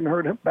mean, I hadn't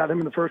heard about him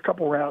in the first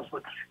couple of rounds,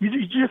 but you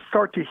just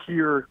start to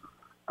hear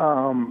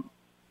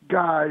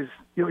guys,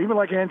 even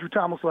like Andrew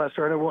Thomas last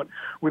year. I know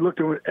we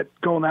looked at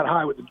going that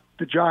high with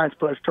the Giants,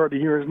 but I started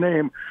to hear his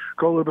name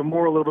go a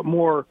little bit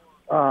more.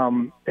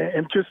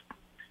 And just,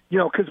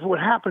 because what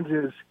happens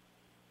is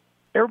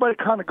everybody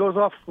kind of goes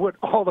off what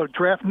all the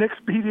draft Knicks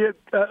media,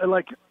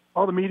 like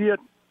all the media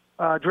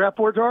draft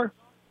boards are,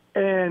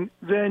 and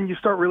then you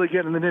start really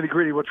getting the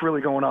nitty-gritty what's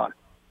really going on.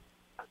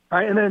 All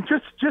right, and then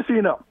just so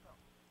you know,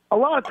 a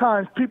lot of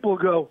times people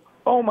go,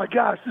 oh, my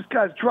gosh, this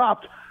guy's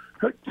dropped.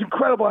 It's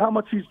incredible how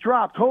much he's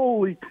dropped.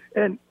 Holy.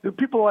 And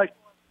people are like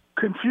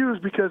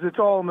confused because it's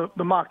all in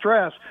the mock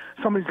drafts.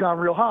 Somebody's gone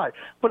real high.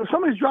 But if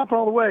somebody's dropping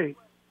all the way,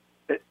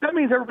 that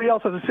means everybody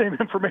else has the same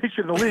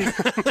information in the league.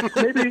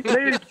 maybe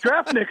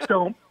draft Knicks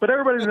don't, but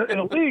everybody in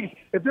the league,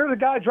 if there's a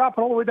guy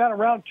dropping all the way down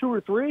around 2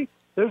 or 3,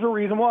 there's a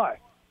reason why.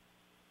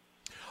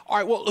 All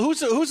right, well,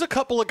 who's a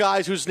couple of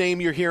guys whose name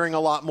you're hearing a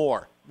lot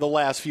more the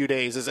last few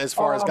days as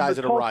far as guys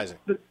that are rising?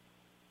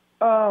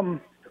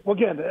 Well,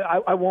 again,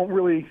 I won't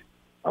really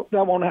 –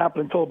 that won't happen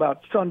until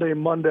about Sunday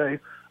and Monday.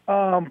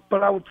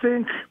 But I would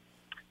think,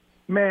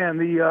 man,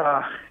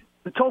 the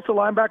Tulsa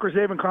linebacker,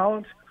 Zaven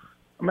Collins,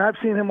 I mean, I've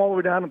seen him all the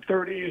way down in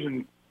 30s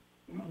and,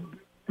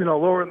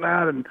 lower than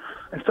that and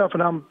stuff.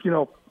 And I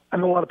know a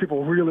lot of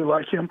people really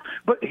like him.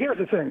 But here's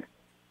the thing.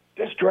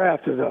 This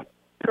draft is a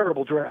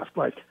terrible draft.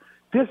 Like,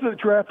 this is a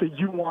draft that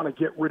you want to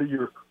get rid of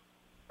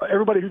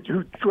everybody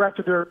who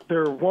drafted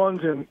their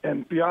ones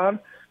and beyond.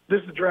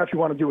 This is the draft you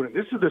want to do it in.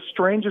 This is the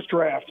strangest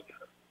draft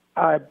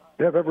I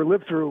have ever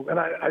lived through. And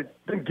I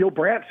think Gil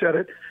Brandt said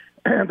it.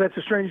 And that's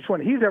the strangest one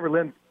he's ever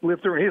lived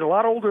through. And he's a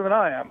lot older than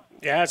I am.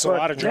 Yeah, that's a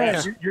lot of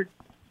drafts.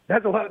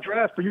 That's a lot of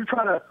drafts, but you're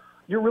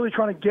really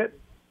trying to get,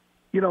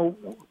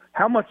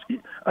 how much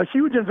a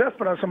huge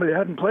investment on somebody that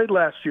hadn't played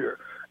last year.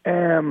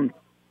 And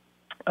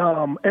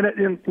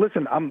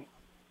listen, I'm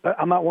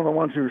not one of the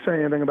ones who are saying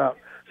anything about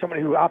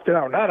somebody who opted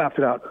out or not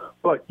opted out,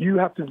 but you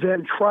have to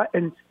then try,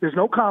 and there's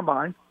no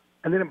combine,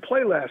 and they didn't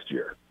play last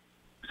year.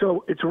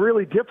 So it's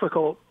really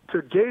difficult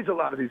to gauge a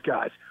lot of these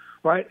guys,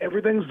 right?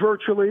 Everything's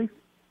virtually.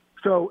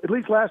 So at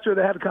least last year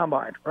they had a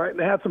combine, right? And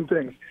they had some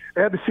things.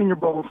 They had the Senior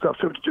Bowl and stuff.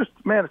 So it's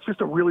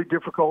just a really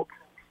difficult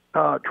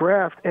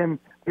draft. And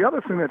the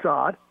other thing that's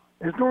odd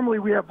is normally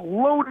we have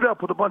loaded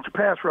up with a bunch of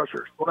pass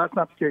rushers. Well, that's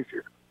not the case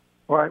here,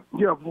 right?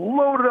 You have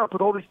loaded up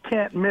with all these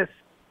can't miss.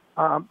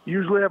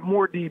 Usually have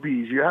more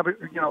DBs. You have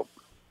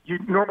you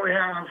normally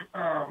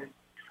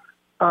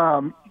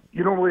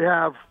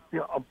have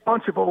a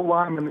bunch of old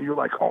linemen that you're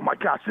like, oh my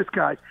gosh, this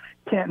guy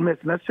can't miss,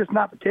 and that's just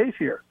not the case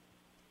here.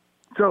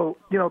 So,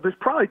 there's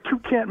probably 2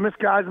 can't-miss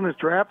guys in this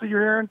draft that you're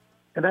hearing,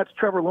 and that's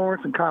Trevor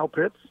Lawrence and Kyle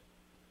Pitts.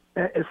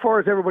 As far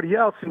as everybody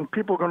else, and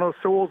people are going to know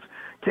Souls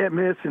can't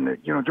miss, and,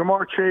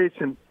 Jamar Chase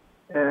and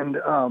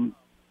a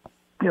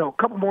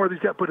couple more of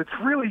these guys. But it's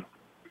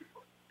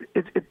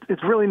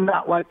really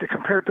not like that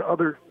compared to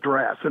other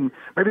drafts. And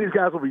maybe these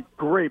guys will be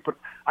great, but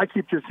I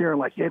keep just hearing,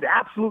 the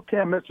absolute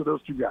can't-miss are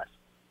those 2 guys.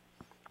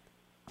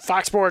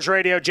 Fox Sports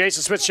Radio,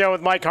 Jason Smith Show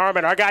with Mike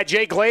Harmon. Our guy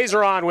Jay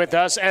Glazer on with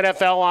us,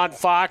 NFL on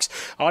Fox,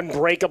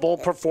 Unbreakable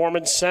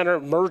Performance Center,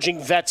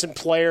 merging vets and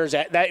players.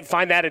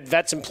 Find that at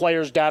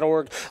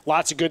vetsandplayers.org.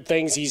 Lots of good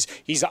things.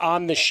 He's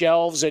on the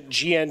shelves at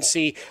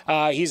GNC.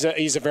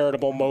 He's a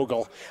veritable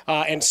mogul.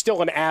 And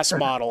still an ass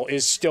model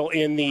is still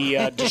in the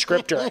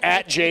descriptor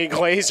at Jay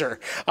Glazer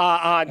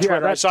on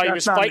Twitter. I saw you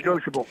was fighting.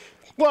 Negotiable.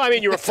 Well, I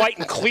mean, you were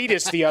fighting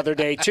Cletus the other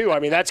day, too. I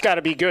mean, that's got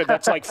to be good.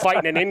 That's like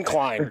fighting an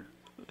incline.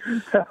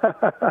 That's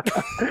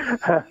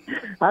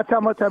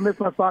how much I miss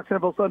my Fox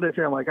NFL Sunday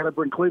family. I got to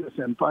bring Cletus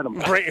in and fight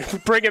him.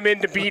 Bring him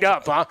in to beat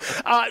up, huh?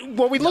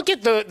 When we look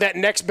at that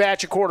next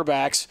batch of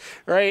quarterbacks,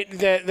 right,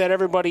 that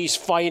everybody's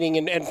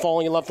fighting and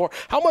falling in love for,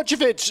 how much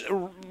of it's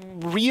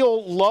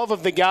real love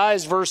of the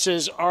guys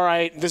versus, all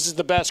right, this is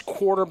the best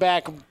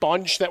quarterback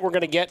bunch that we're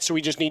going to get, so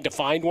we just need to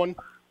find one?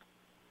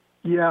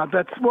 Yeah,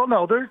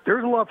 no, there's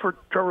a love for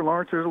Trevor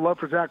Lawrence. There's a love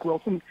for Zach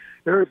Wilson.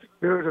 There's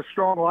a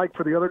strong like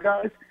for the other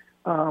guys.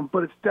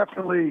 But it's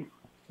definitely,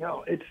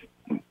 I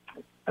think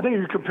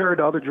if you compare it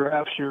to other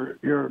drafts,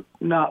 you're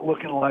not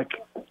looking like,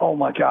 oh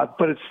my God.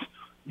 But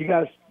you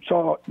guys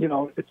saw,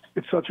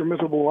 it's such a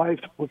miserable life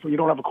when you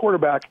don't have a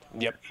quarterback.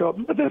 Yep. So,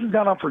 but this has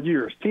gone on for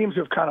years. Teams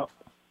have kind of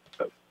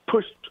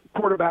pushed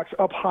quarterbacks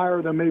up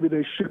higher than maybe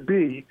they should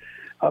be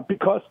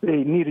because they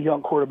need a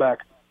young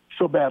quarterback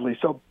so badly.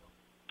 So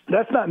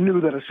that's not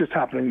new that it's just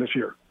happening this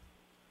year.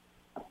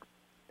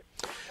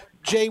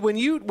 Jay, when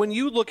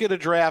you look at a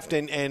draft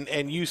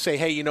and you say,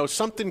 hey, you know,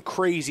 something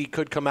crazy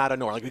could come out of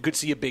nowhere, like we could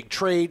see a big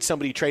trade,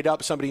 somebody trade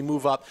up, somebody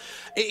move up.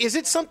 Is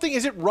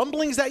it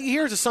rumblings that you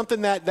hear? Is it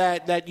something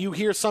that you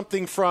hear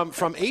something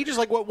from agents?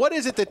 Like what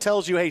is it that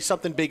tells you, hey,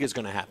 something big is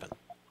going to happen?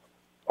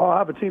 I'll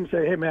have a team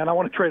say, hey, man, I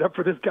want to trade up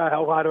for this guy.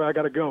 How high do I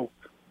got to go?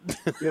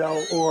 You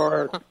know,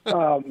 or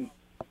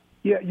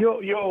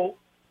you'll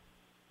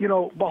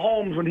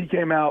Mahomes, when he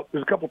came out,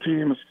 there's a couple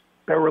teams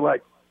that were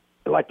like,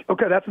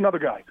 okay, that's another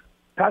guy.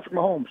 Patrick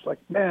Mahomes, like,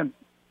 man,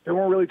 they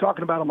weren't really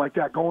talking about him like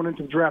that going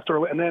into the draft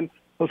early. And then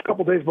those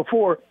couple days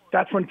before,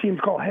 that's when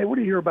teams call, hey, what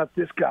do you hear about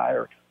this guy?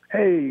 Or,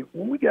 hey,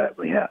 when we got,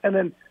 yeah. And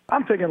then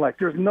I'm thinking, like,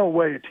 there's no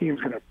way a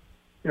team's going to,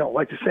 you know,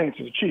 like the Saints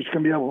or the Chiefs,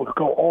 going to be able to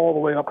go all the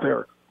way up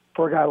there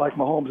for a guy like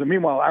Mahomes. And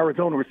meanwhile,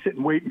 Arizona was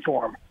sitting waiting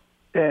for him.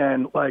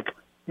 And, like,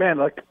 man,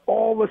 like,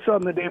 all of a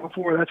sudden the day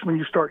before, that's when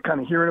you start kind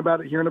of hearing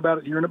about it.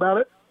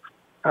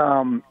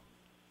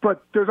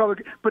 But there's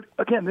but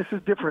again, this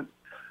is different.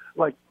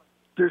 Like,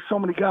 there's so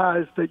many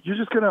guys that you're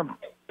just going to,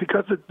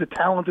 because the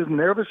talent isn't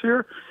there this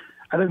year,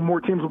 I think more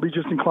teams will be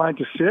just inclined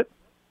to sit.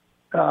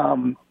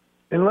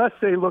 Unless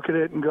they look at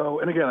it and go,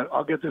 and again,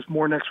 I'll get this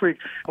more next week,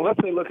 unless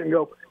they look and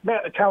go, man,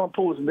 the talent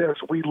pool isn't there,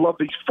 so we love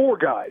these four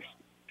guys.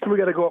 So we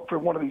got to go up for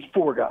one of these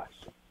four guys.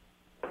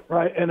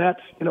 Right? And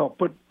that's, you know,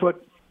 but you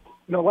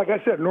know, like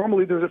I said,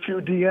 normally there's a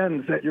few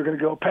DNs that you're going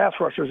to go, pass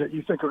rushers that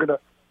you think are going to,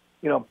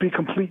 you know, be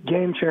complete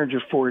game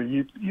changers for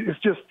you. It's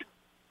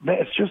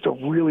just a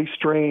really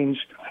strange.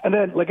 And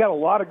then they got a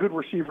lot of good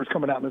receivers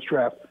coming out in this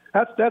draft.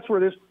 That's where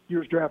this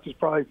year's draft is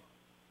probably,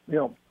 you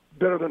know,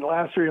 better than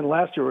last year. And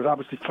last year was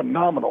obviously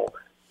phenomenal.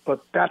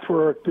 But that's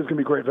where there's going to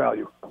be great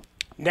value.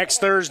 Next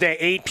Thursday,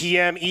 8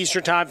 p.m.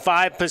 Eastern Time,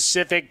 5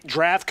 Pacific,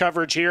 draft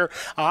coverage here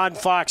on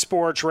Fox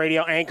Sports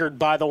Radio, anchored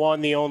by the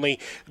one, the only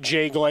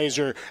Jay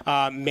Glazer,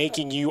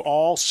 making you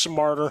all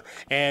smarter.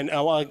 And,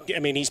 I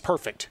mean, he's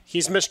perfect.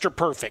 He's Mr.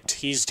 Perfect.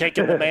 He's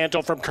taken the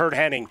mantle from Kurt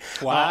Hennig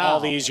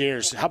all these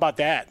years. How about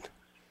that?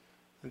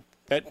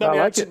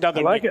 That's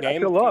another nickname. I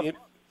feel love.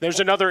 There's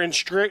another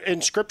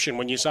inscription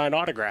when you sign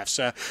autographs.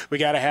 We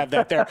got to have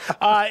that there.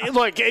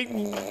 Look,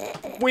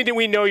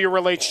 we know your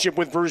relationship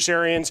with Bruce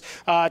Arians.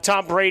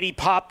 Tom Brady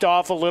popped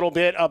off a little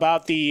bit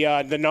about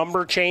the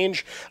number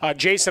change.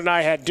 Jason and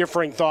I had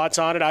differing thoughts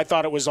on it. I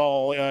thought it was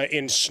all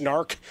in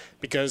snark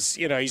because,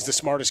 you know, he's the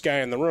smartest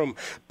guy in the room.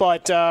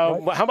 But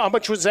how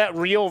much was that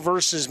real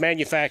versus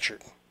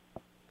manufactured?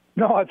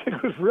 No, I think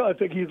it was real. I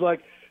think he's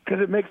like,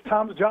 because it makes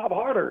Tom's job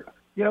harder.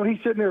 You know, he's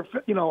sitting there,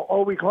 you know,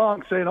 all week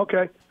long saying,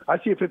 okay,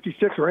 I see a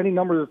 56 or any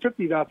number of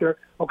 50s out there.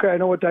 Okay, I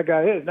know what that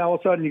guy is. Now all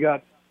of a sudden you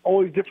got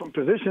all these different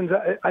positions.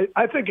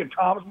 I think in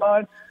Tom's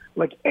mind,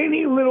 like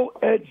any little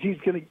edge he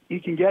can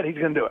get, he's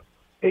going to do it.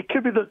 It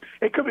could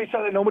be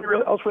something nobody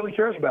else really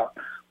cares about.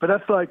 But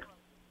that's like,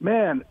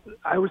 man,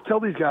 I always tell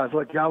these guys,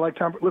 like, I like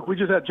Tom. Look, we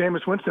just had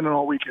Jameis Winston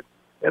all week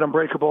at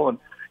Unbreakable, and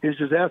he's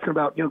just asking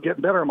about, you know,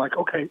 getting better. I'm like,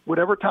 okay,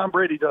 whatever Tom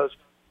Brady does,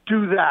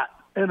 do that,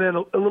 and then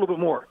a little bit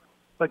more.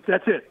 Like,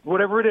 that's it.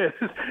 Whatever it is.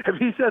 If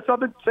he says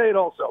something, say it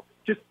also.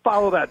 Just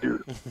follow that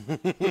dude.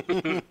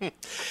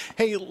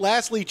 Hey,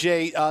 lastly,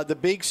 Jay, the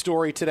big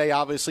story today,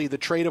 obviously, the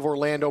trade of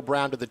Orlando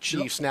Brown to the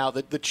Chiefs. Yep. Now,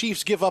 the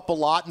Chiefs give up a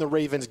lot, and the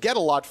Ravens get a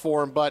lot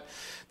for him, but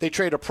they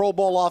trade a Pro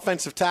Bowl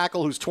offensive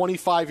tackle who's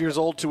 25 years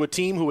old to a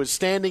team who is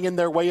standing in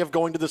their way of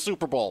going to the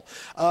Super Bowl.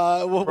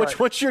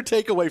 What's your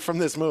takeaway from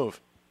this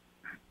move?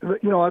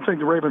 You know, I think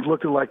the Ravens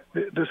looked at like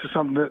this is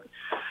something that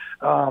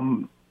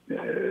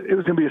it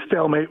was going to be a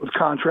stalemate with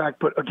contract.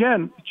 But,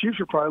 again, the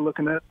Chiefs are probably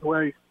looking at the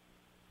way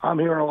I'm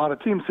hearing a lot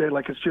of teams say,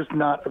 like, it's just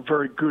not a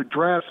very good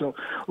draft, so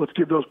let's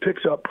give those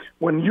picks up.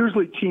 When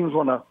usually teams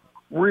want to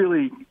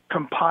really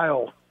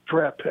compile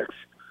draft picks.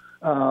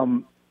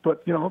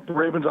 But, you know, the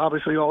Ravens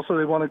obviously also,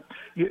 they want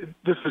to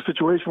 – this is a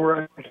situation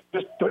where I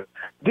just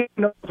didn't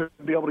know if they're going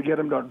to be able to get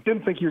him done.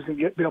 Didn't think he was going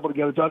to be able to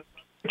get it done.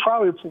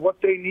 Probably for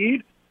what they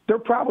need, they're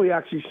probably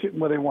actually sitting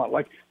where they want.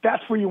 Like,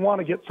 that's where you want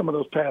to get some of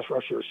those pass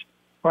rushers.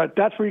 Right,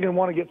 that's where you're going to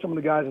want to get some of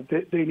the guys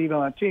that they need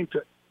on that team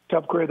to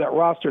upgrade that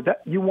roster.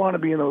 That you want to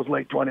be in those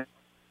late 20s,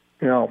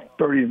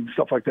 30 and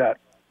stuff like that.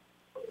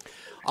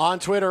 On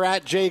Twitter,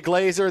 at Jay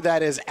Glazer.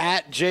 That is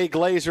at Jay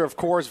Glazer, of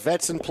course,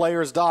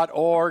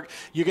 vetsandplayers.org.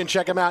 You can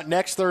check him out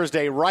next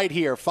Thursday right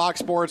here, Fox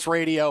Sports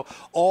Radio.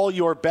 All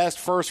your best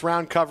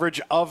first-round coverage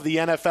of the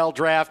NFL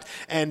draft,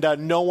 and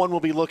no one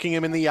will be looking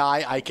him in the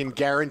eye, I can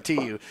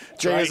guarantee you.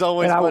 Jay, as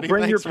always, and I will buddy,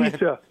 bring thanks, your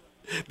pizza. Man.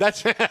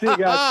 That's see you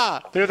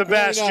guys. They're the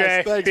best, nice.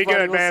 Jay. Thanks, be buddy.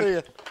 good, man.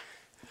 We'll see you.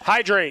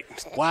 Hydrate.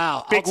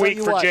 Wow. Big week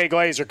for Jay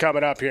Glazer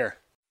coming up here.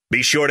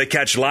 Be sure to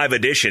catch live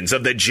editions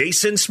of The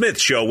Jason Smith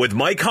Show with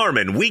Mike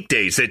Harmon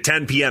weekdays at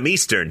 10 p.m.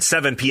 Eastern,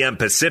 7 p.m.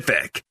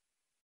 Pacific.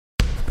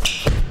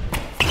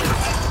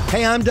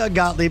 Hey, I'm Doug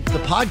Gottlieb. The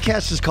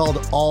podcast is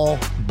called All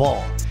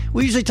Ball.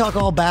 We usually talk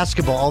all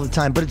basketball all the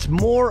time, but it's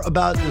more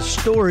about the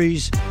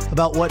stories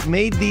about what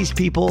made these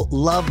people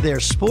love their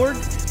sport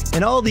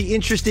and all the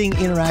interesting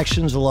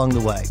interactions along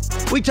the way.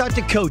 We talk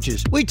to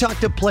coaches. We talk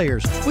to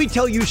players. We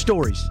tell you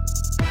stories.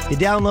 You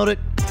download it.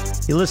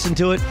 You listen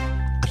to it.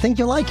 I think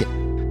you'll like it.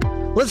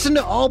 Listen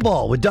to All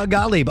Ball with Doug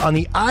Gottlieb on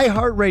the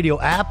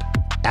iHeartRadio app,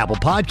 Apple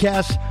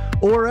Podcasts,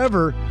 or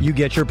wherever you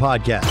get your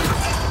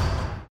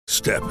podcasts.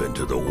 Step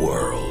into the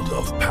world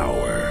of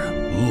power,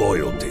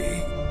 loyalty,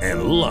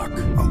 and luck.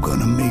 I'm going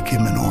to make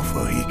him an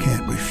offer he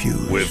can't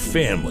refuse. With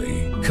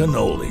family,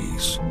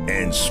 cannolis,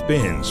 and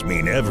spins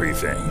mean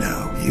everything.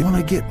 Now, you want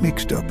to get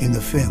mixed up in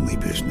the family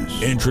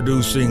business.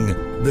 Introducing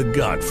The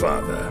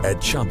Godfather at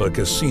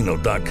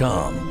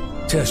ChumbaCasino.com.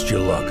 Test your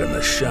luck in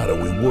the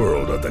shadowy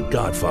world of The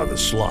Godfather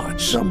slot.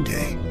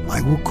 Someday,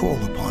 I will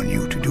call upon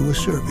you to do a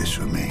service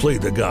for me. Play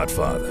The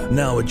Godfather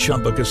now at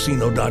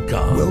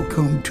ChumbaCasino.com.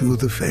 Welcome to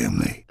the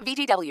family.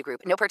 VGW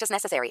Group. No purchase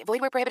necessary. Void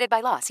where prohibited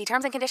by law. See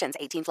terms and conditions.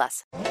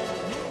 18+.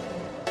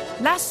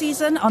 Last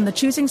season on the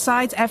Choosing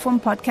Sides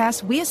F1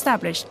 podcast, we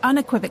established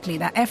unequivocally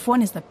that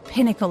F1 is the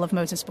pinnacle of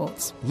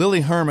motorsports. Lily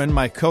Harmon,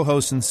 my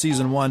co-host in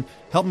Season 1,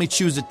 helped me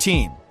choose a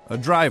team, a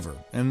driver,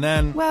 and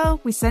then...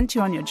 Well, we sent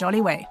you on your jolly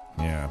way.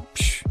 Yeah.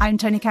 I'm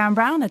Tony Karen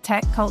Brown, a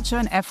tech, culture,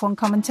 and F1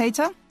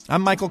 commentator.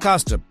 I'm Michael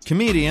Costa,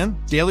 comedian,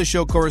 Daily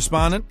Show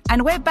correspondent.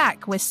 And we're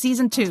back with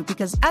Season 2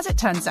 because, as it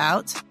turns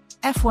out,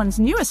 F1's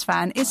newest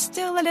fan is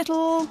still a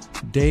little...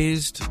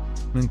 dazed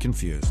and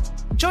confused.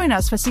 Join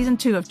us for Season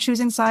 2 of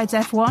Choosing Sides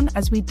F1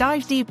 as we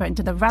dive deeper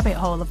into the rabbit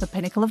hole of the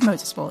pinnacle of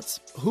motorsports.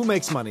 Who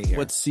makes money here?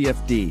 What's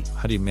CFD?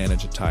 How do you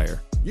manage a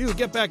tire? You,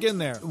 get back in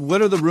there.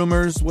 What are the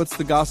rumors? What's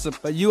the gossip?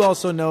 But you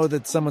also know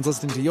that someone's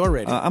listening to your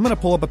radio. I'm going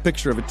to pull up a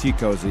picture of a tea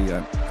cozy. I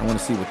want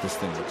to see what this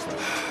thing looks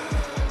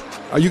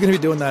like. Are you going to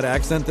be doing that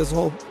accent this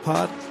whole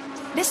pod?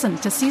 Listen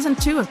to Season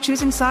 2 of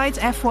Choosing Sides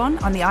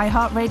F1 on the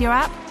iHeartRadio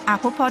app,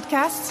 Apple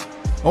Podcasts,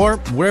 or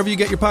wherever you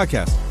get your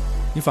podcast.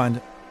 You find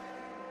it.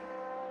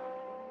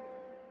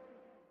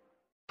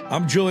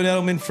 I'm Julian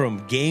Edelman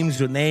from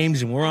Games with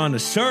Names, and we're on a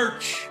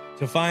search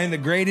to find the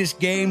greatest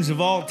games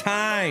of all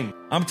time.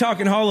 I'm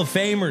talking Hall of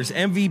Famers,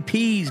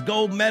 MVPs,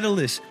 gold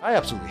medalists. I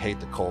absolutely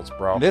hate the Colts,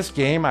 bro. This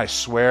game, I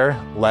swear,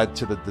 led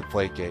to the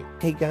Deflategate.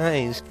 Hey,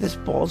 guys, this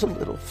ball's a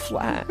little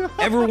flat.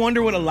 Ever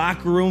wonder what a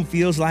locker room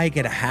feels like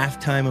at a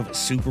halftime of a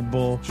Super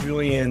Bowl?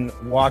 Julian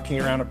walking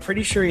around, I'm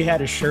pretty sure he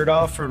had his shirt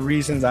off for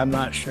reasons I'm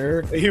not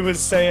sure. He was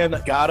saying,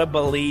 gotta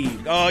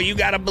believe. Oh, you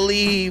gotta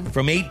believe.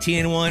 From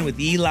 18-1 with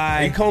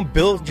Eli. Are you calling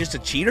Bill just a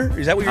cheater?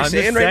 Is that what you're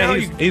saying right now?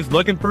 He's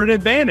looking for an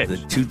advantage. The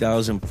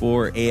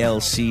 2004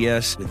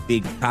 ALCS with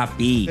Big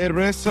Papi. The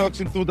Red Sox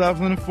in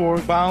 2004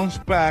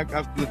 bounced back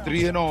after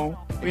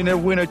 3-0 in a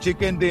winner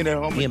chicken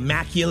dinner. The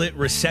immaculate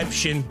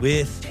reception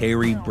with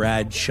Terry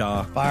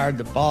Bradshaw. Fired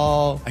the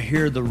ball. I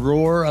hear the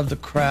roar of the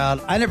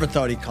crowd. I never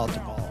thought he caught the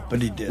ball,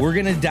 but he did. We're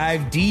going to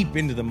dive deep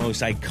into the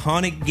most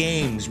iconic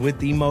games with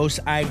the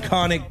most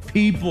iconic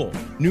people.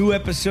 New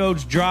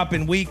episodes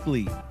dropping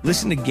weekly.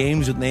 Listen to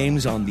Games with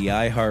Names on the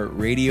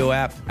iHeartRadio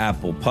app,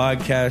 Apple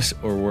Podcasts,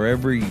 or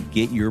wherever you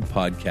get your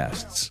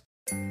podcasts.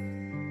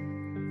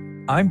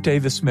 I'm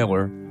Davis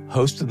Miller,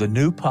 host of the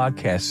new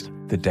podcast,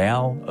 The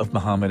Tao of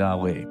Muhammad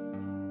Ali.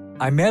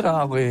 I met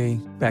Ali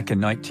back in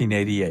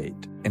 1988,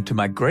 and to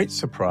my great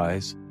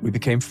surprise, we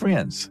became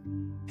friends.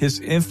 His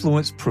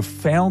influence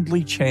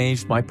profoundly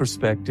changed my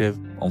perspective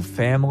on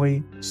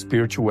family,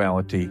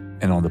 spirituality,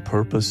 and on the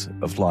purpose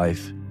of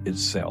life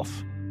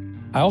itself.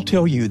 I'll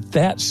tell you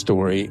that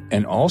story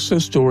and also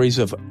stories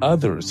of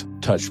others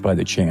touched by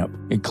the champ,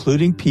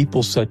 including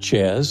people such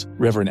as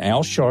Reverend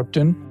Al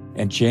Sharpton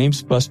and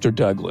James Buster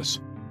Douglas.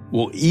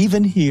 We'll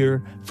even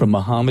hear from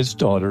Muhammad's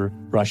daughter,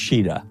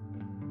 Rashida.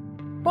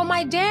 Well,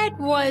 my dad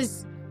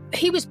was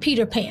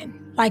Peter Pan.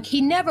 Like,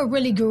 he never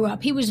really grew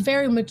up. He was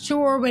very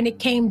mature when it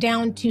came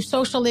down to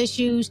social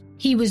issues.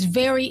 He was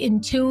very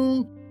in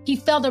tune. He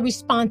felt a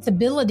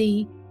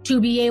responsibility to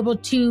be able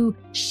to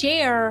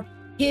share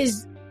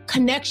his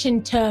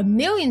connection to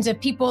millions of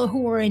people who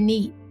were in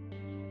need.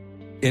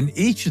 In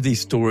each of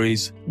these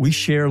stories, we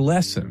share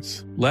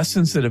lessons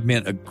that have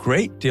meant a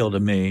great deal to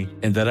me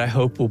and that I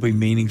hope will be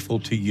meaningful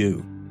to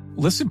you.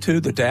 Listen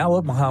to The Tao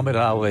of Muhammad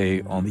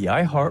Ali on the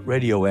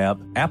iHeartRadio app,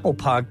 Apple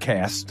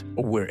Podcast,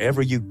 or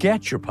wherever you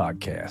get your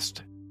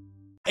podcast.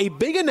 A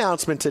big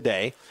announcement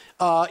today.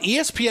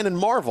 ESPN and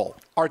Marvel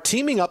are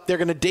teaming up. They're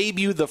going to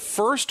debut the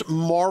first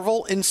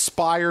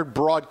Marvel-inspired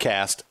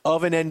broadcast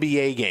of an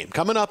NBA game.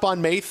 Coming up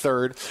on May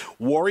 3rd,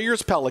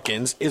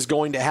 Warriors-Pelicans is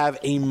going to have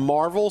a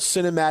Marvel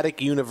Cinematic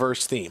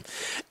Universe theme.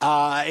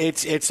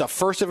 It's a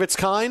first of its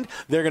kind.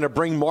 They're going to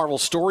bring Marvel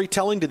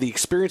storytelling to the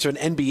experience of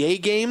an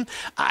NBA game.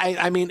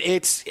 I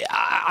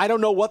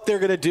don't know what they're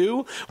going to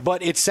do,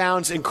 but it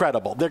sounds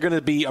incredible. They're going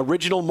to be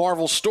original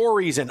Marvel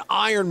stories and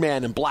Iron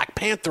Man and Black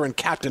Panther and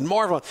Captain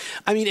Marvel.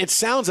 I mean, it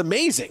sounds amazing.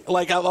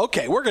 Like,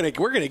 okay, we're gonna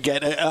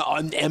get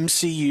an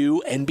MCU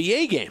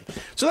NBA game.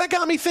 So that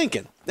got me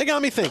thinking.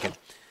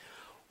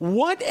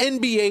 What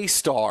NBA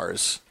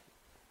stars,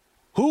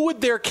 who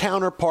would their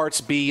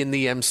counterparts be in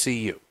the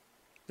MCU?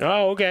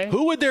 Oh, okay.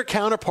 Who would their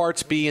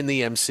counterparts be in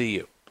the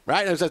MCU?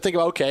 Right? As I think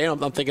about,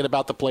 I'm thinking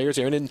about the players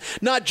here, and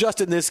not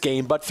just in this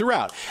game, but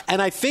throughout.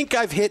 And I think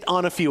I've hit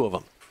on a few of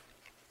them.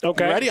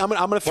 Okay. You ready? I'm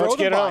going to throw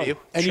them by you,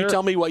 and Sure. you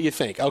tell me what you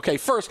think. Okay,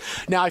 first,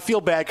 now I feel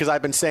bad because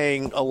I've been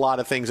saying a lot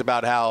of things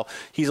about how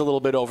he's a little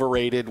bit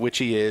overrated, which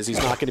he is. He's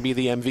not going to be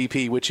the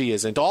MVP, which he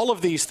isn't. All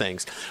of these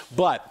things.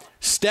 But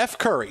Steph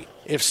Curry,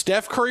 if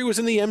Steph Curry was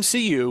in the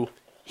MCU,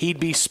 he'd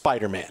be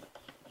Spider-Man.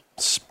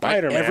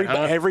 Spider-Man,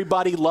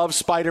 Everybody loves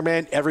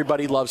Spider-Man.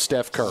 Everybody loves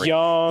Steph Curry.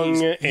 Young.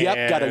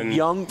 Got a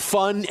young,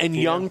 fun, and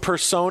young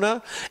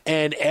persona,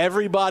 and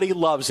everybody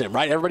loves him,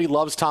 right? Everybody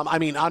loves Tom. I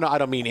mean, I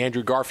don't mean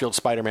Andrew Garfield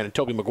Spider-Man and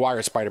Tobey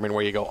Maguire Spider-Man,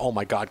 where you go, oh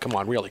my God, come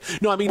on, really?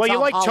 No, I mean, well, Tom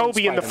you like Holland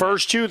Tobey in the Spider-Man.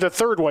 first two. The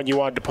third one, you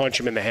wanted to punch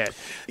him in the head.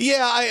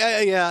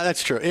 Yeah, yeah,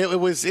 that's true.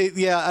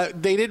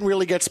 They didn't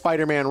really get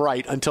Spider-Man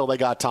right until they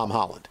got Tom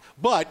Holland.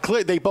 But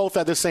they both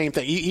had the same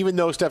thing. Even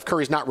though Steph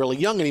Curry's not really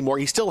young anymore,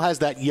 he still has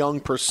that young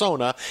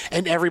persona,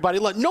 and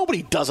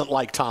nobody doesn't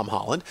like Tom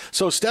Holland.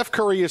 So Steph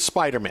Curry is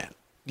Spider-Man.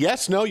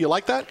 Yes? No? You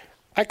like that?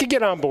 I could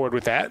get on board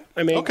with that.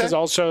 I mean, because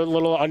also a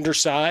little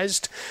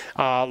undersized,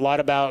 a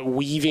lot about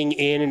weaving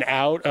in and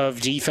out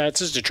of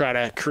defenses to try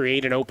to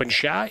create an open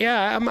shot.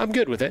 Yeah, I'm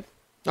good with it.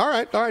 All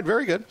right,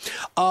 very good.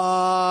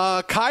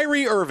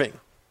 Kyrie Irving.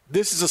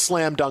 This is a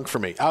slam dunk for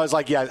me. I was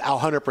like, yeah,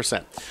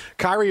 100%.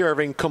 Kyrie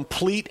Irving,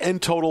 complete and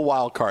total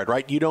wild card,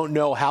 right? You don't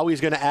know how he's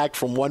going to act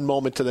from one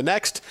moment to the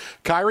next.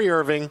 Kyrie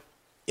Irving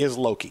is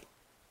Loki.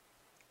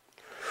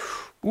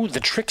 Ooh,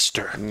 the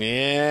trickster.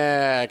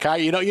 Yeah,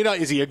 Kyrie. You know,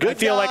 is he a good guy? I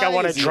feel like I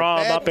want to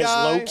draw him up guy?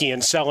 as Loki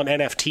and sell an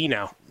NFT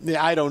now.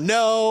 I don't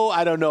know.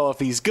 I don't know if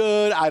he's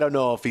good. I don't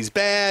know if he's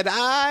bad.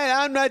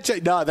 I'm not.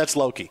 No, that's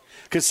Loki.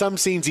 Because some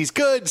scenes he's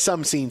good,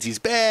 some scenes he's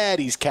bad.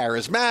 He's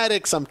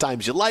charismatic.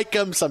 Sometimes you like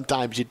him,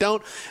 sometimes you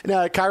don't.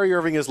 No, Kyrie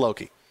Irving is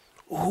Loki.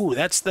 Ooh,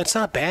 that's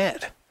not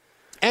bad.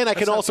 And I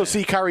can also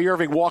see Kyrie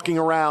Irving walking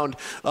around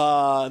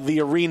the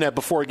arena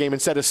before a game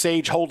instead of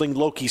Sage holding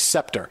Loki's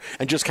scepter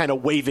and just kind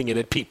of waving it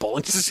at people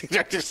and just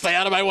stay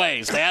out of my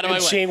way, stay out of my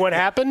way. Seeing what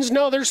happens?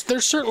 No, there's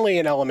certainly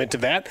an element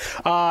of that.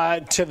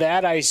 To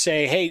that, I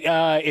say,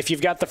 hey, if you've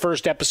got the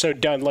first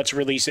episode done, let's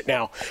release it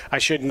now. I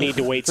shouldn't need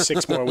to wait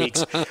 6 more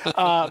weeks.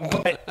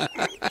 But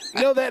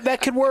no,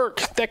 that could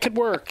work. That could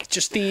work.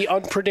 Just the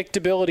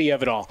unpredictability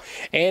of it all.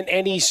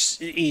 And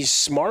he's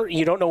smart.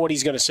 You don't know what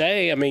he's going to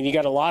say. I mean, you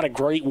got a lot of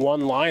great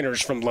one-liners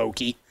from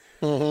Loki.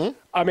 Mm-hmm.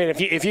 I mean,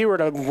 if you were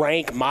to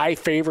rank my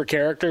favorite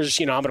characters,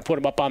 I'm going to put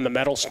them up on the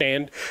metal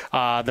stand,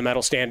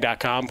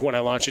 themetalstand.com when I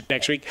launch it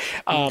next week.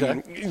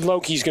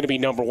 Loki's going to be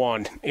number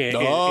one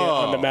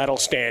on the metal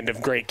stand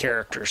of great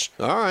characters.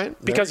 All right.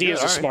 Because he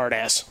is a smart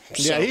ass.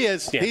 So, yeah, he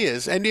is. Yeah. He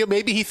is. And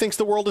maybe he thinks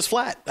the world is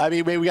flat. I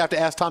mean, maybe we have to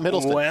ask Tom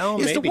Hiddleston. Well,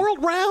 is maybe. the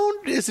world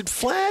round? Is it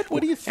flat?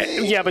 What do you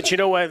think? Yeah, but you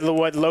know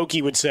what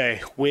Loki would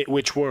say?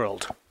 Which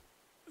world?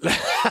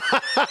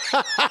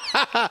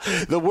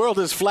 The world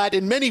is flat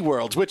in many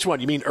worlds. Which one?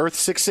 You mean Earth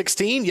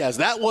 616? Yes,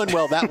 that one.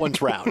 Well, that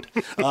one's round.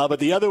 But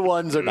the other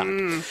ones are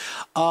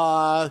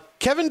not.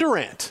 Kevin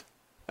Durant.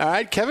 All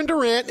right, Kevin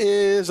Durant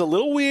is a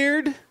little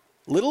weird,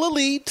 little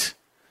elite,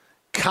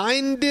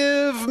 kind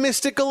of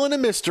mystical and a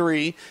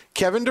mystery.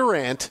 Kevin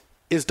Durant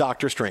is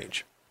Doctor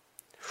Strange.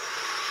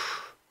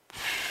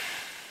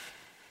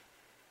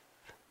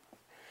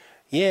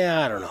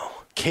 Yeah, I don't know.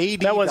 KD,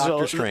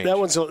 Doctor Strange. That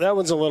one's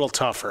a little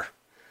tougher.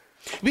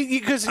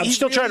 Because I'm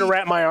still trying to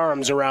wrap my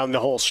arms around the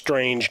whole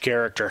Strange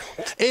character.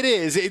 It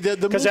is.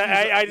 Because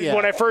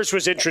when I first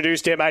was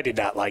introduced to him, I did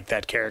not like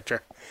that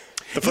character.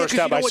 The first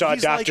time I saw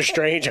Doctor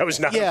Strange, I was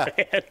not a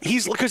fan.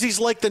 He's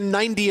like the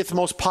 90th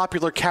most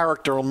popular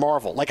character in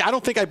Marvel. Like, I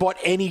don't think I bought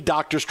any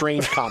Doctor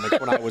Strange comic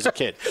when I was a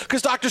kid.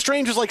 Because Doctor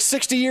Strange was like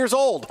 60 years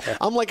old.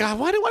 I'm like,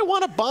 why do I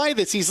want to buy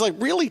this? He's like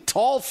really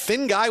tall,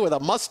 thin guy with a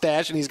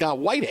mustache, and he's got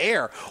white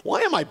hair.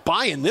 Why am I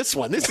buying this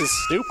one? This is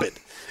stupid.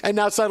 And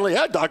now suddenly,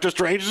 Doctor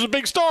Strange is a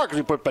big star because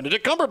he put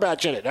Benedict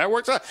Cumberbatch in it. That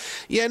works out.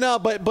 Yeah, no,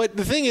 but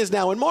the thing is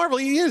now in Marvel,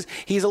 he's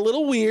a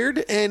little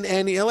weird and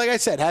like I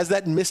said, has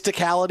that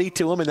mysticality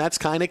to him, and that's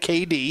kind of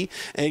KD.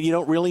 And you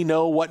don't really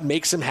know what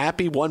makes him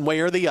happy one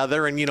way or the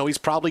other. And, he's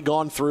probably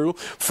gone through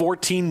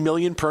 14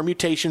 million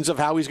permutations of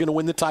how he's going to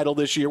win the title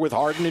this year with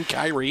Harden and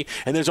Kyrie,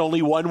 and there's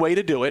only one way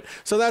to do it.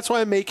 So that's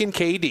why I'm making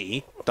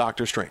KD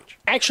Doctor Strange.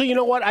 Actually, you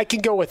know what? I can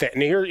go with it,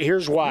 and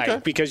here's why.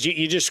 Okay. Because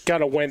you just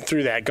kind of went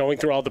through that, going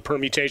through all the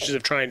permutations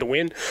of trying to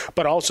win,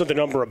 but also the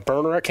number of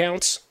burner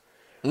accounts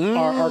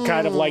are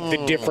kind of like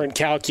the different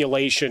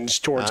calculations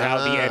towards how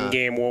the end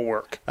game will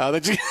work.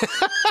 How's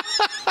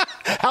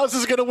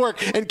this going to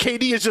work? And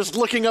KD is just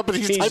looking up as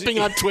he's typing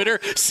on Twitter,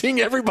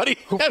 seeing everybody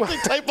have to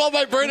type all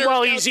my burner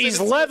Well, accounts.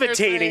 he's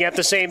levitating at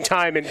the same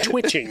time and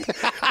twitching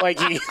like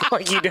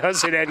he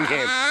does at end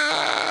game.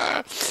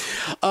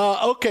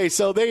 Okay,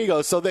 so there you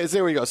go. So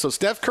there we go. So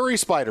Steph Curry,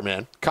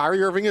 Spider-Man.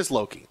 Kyrie Irving is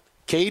Loki.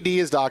 KD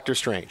is Doctor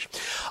Strange.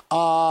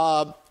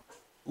 LaMelo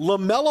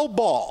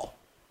Ball.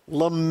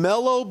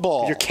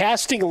 You're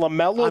casting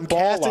LaMelo Ball. I'm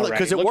casting it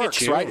because it Look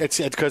works, right? It's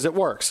because it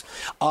works.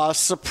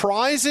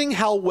 Surprising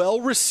how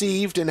well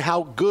received and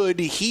how good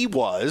he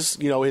was,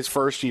 his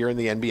first year in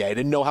the NBA. I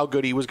didn't know how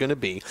good he was going to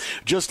be.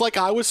 Just like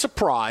I was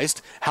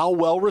surprised how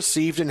well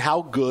received and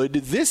how good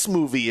this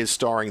movie is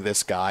starring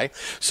this guy.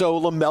 So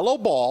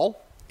LaMelo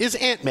Ball is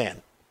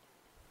Ant-Man.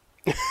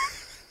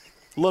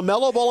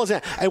 LaMelo Ball is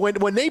and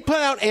when they put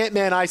out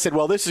Ant-Man, I said,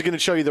 well, this is going to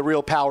show you the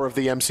real power of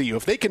the MCU.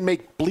 If they can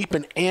make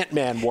bleeping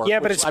Ant-Man work. Yeah,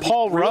 but it's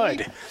Paul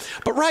Rudd.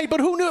 But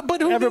who knew?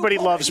 But who everybody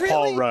knew? loves really?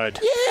 Paul Rudd.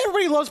 Yeah,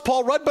 everybody loves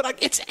Paul Rudd, but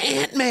it's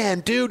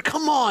Ant-Man, dude.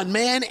 Come on,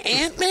 man.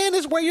 Ant-Man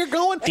is where you're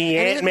going. The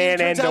Ant-Man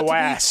and the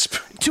Wasp.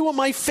 Two of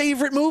my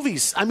favorite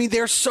movies. I mean,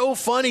 they're so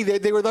funny.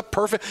 They were the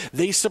perfect.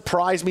 They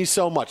surprised me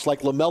so much.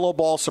 Like LaMelo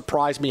Ball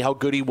surprised me how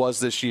good he was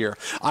this year.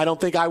 I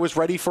don't think I was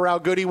ready for how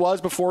good he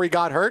was before he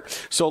got hurt.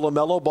 So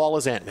LaMelo Ball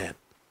is Ant-Man.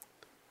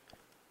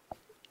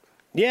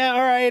 Yeah,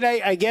 all right.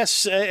 I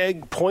guess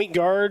point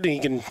guard. He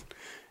can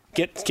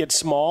get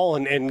small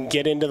and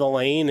get into the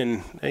lane,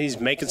 and he's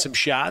making some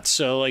shots.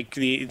 So like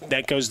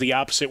that goes the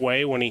opposite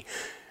way when he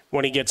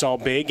gets all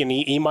big, and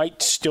he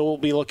might still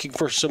be looking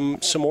for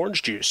some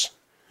orange juice.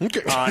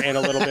 Okay. And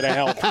a little bit of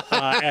help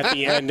at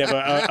the end of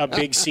a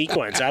big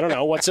sequence. I don't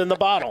know what's in the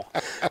bottle.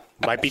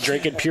 Might be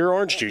drinking pure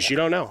orange juice. You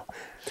don't know.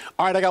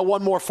 All right, I got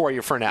one more for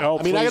you for now.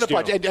 I got to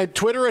punch. And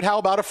Twitter at How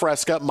About a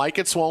Fresca, Mike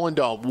at Swollen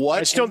Dome.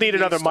 I still need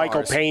another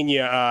Michael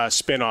Pena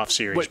spin-off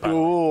series.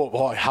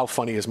 Boy, how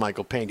funny is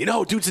Michael Pena?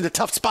 No, dude's in a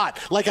tough spot.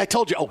 Like I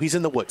told you. Oh, he's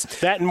in the woods.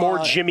 That and more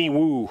Jimmy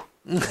Woo.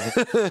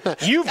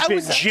 You've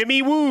been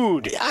Jimmy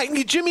Wooed.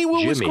 Jimmy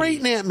Woo was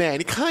great in Ant-Man.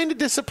 He kind of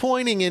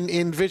disappointing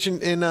in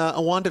Vision in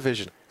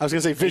WandaVision. I was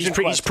going to say Vision.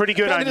 He's pretty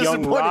good on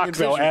Young Rock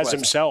though, as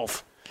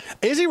himself.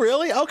 Is he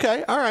really?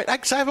 Okay, all right. I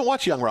haven't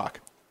watched Young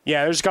Rock.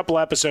 Yeah, there's a couple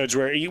episodes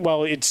where,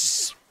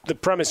 it's the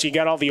premise. You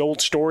got all the old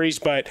stories,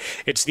 but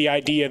it's the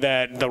idea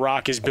that The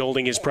Rock is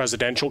building his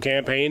presidential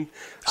campaign.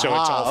 So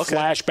it's all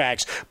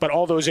flashbacks. But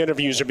all those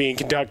interviews are being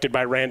conducted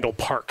by Randall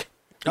Park,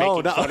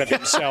 making fun of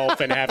himself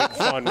and having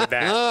fun with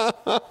that.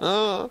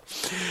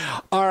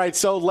 All right,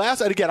 so I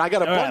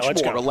got a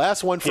bunch more. Go.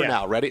 Last one for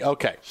now. Ready?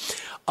 Okay.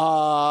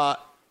 After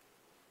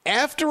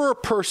a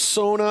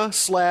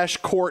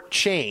persona/court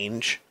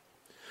change,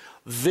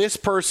 this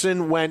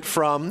person went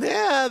from,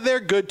 they're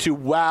good to,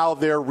 wow,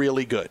 they're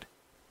really good.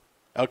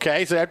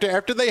 Okay, so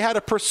after they had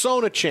a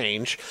persona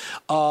change,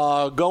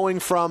 going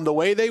from the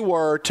way they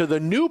were to the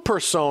new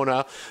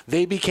persona,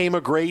 they became a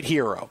great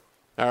hero.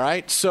 All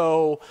right,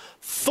 so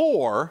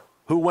Thor,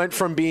 who went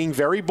from being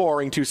very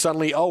boring to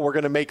suddenly, we're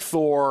going to make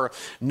Thor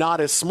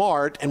not as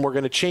smart, and we're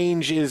going to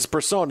change his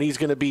persona. He's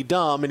going to be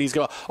dumb, and he's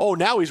going,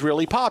 now he's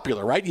really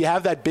popular, right? You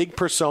have that big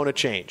persona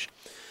change.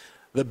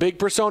 The big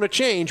persona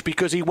change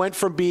because he went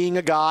from being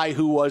a guy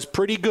who was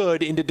pretty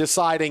good into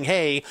deciding,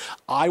 hey,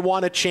 I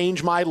want to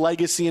change my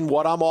legacy and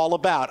what I'm all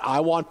about. I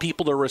want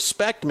people to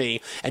respect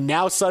me. And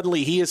now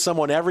suddenly he is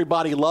someone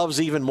everybody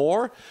loves even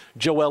more.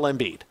 Joel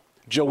Embiid.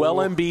 Joel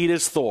Embiid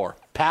is Thor.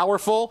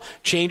 Powerful,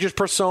 changes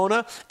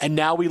persona, and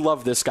now we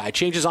love this guy.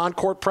 Changes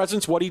on-court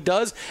presence, what he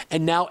does,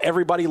 and now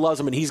everybody loves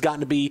him, and he's gotten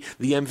to be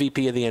the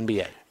MVP of the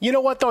NBA. You know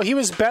what, though? He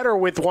was better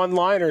with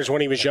one-liners when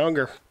he was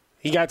younger.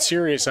 He got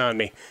serious on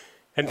me.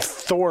 And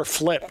Thor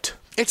flipped.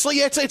 It's like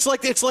a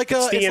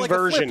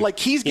flip. Like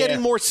he's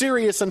getting more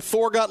serious, and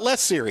Thor got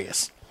less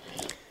serious.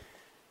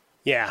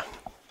 Yeah.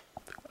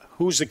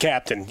 Who's the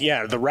captain?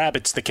 Yeah, the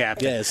rabbit's the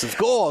captain. Yes, of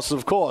course.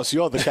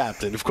 You're the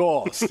captain. Of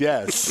course.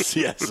 Yes,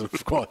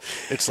 of course.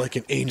 It's like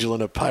an angel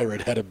and a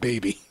pirate had a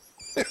baby.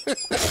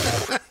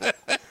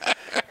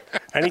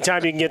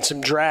 Anytime you can get some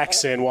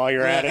Drax in while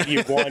you're at it,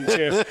 you've won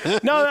too.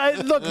 No,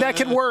 look, that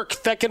could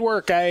work.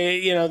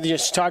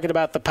 Just talking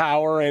about the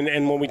power,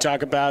 and when we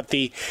talk about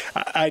the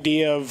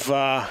idea of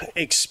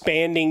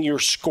expanding your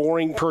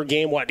scoring per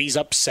game, he's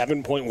up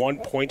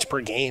 7.1 points per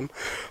game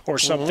or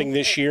something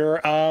this year.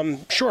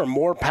 Sure,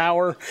 more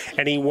power,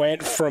 and he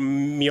went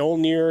from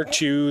Mjolnir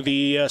to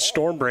the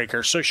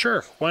Stormbreaker. So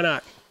sure, why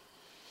not?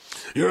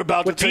 You're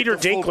about with to Peter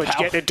Dinklage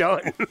getting it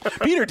done.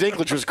 Peter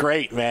Dinklage was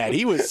great, man.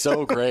 He was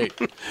so great.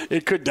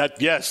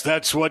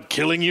 That's what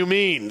killing you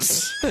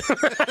means.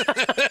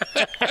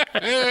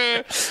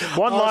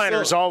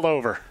 One-liners all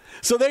over.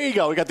 So there you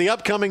go. We got the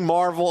upcoming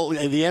Marvel,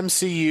 the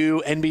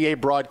MCU,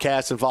 NBA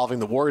broadcast involving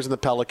the Warriors and the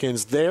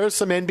Pelicans. There's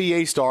some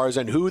NBA stars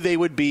and who they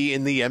would be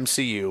in the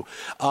MCU.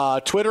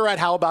 Twitter at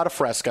How About a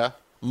Fresca.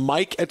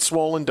 Mike at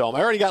Swollen Dome. I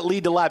already got Lee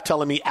DeLapp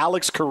telling me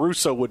Alex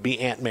Caruso would be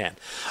Ant-Man.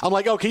 I'm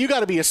like, okay, you got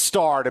to be a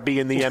star to be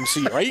in the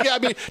MCU,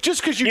 right?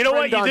 Just because you know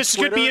what? This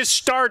Twitter, could be a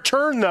star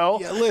turn,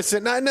 though. Yeah,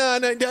 listen, no,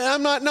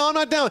 I'm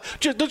not down.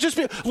 Just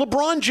be,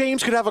 LeBron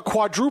James could have a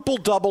quadruple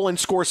double and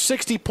score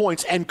 60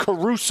 points, and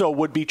Caruso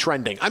would be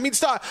trending. I mean,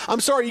 I'm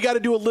sorry, you got to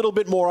do a little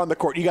bit more on the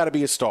court. You got to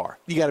be a star.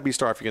 You got to be a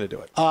star if you're going to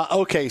do it.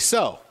 Okay,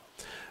 so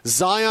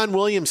Zion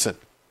Williamson.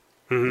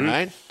 Mm-hmm.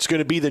 Right? It's going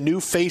to be the new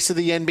face of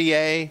the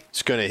NBA.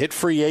 It's going to hit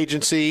free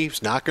agency.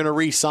 He's not going to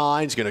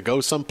re-sign. He's going to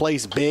go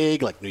someplace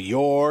big like New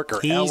York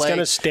or LA. He's going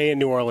to stay in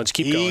New Orleans.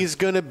 Keep going. He's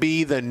going to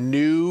be the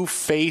new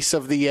face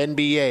of the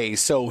NBA.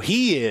 So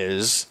he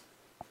is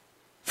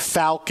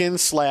Falcon /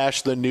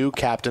 the new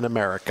Captain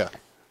America.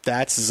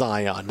 That's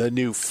Zion, the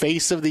new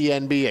face of the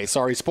NBA.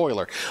 Sorry,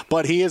 spoiler.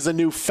 But he is the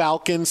new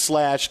Falcon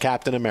 /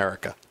 Captain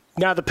America.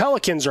 Now, the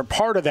Pelicans are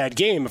part of that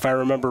game, if I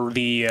remember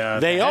the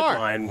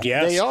headline.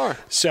 Yes. They are.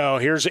 So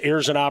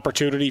here's an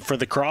opportunity for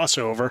the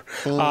crossover.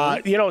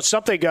 Mm-hmm.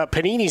 Something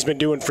Panini's been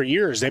doing for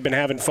years. They've been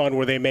having fun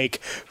where they make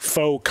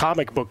faux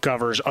comic book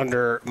covers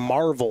under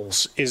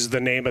Marvels is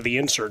the name of the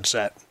insert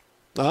set.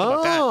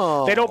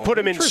 Oh, they don't put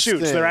them in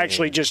suits. They're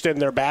actually just in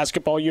their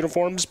basketball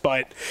uniforms,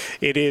 but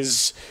it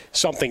is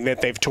something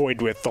that they've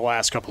toyed with the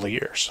last couple of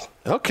years.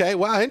 Okay,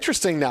 wow,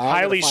 interesting now.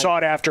 Highly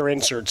sought after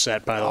insert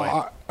set, by the way.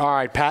 All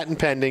right, patent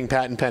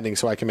pending,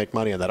 so I can make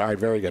money on that. All right,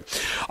 very good.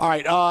 All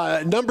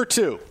right, number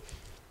 2.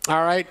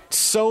 All right,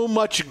 so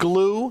much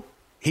glue.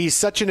 He's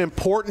such an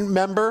important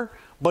member,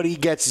 but he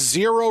gets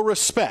zero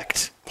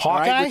respect.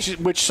 Hawkeye? Right?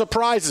 Which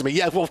surprises me.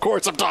 Yeah, well, of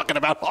course I'm talking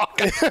about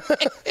Hawkeye.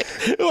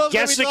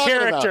 Guess the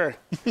character.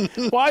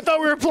 Well, I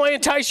thought we were playing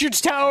Tyson's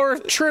Tower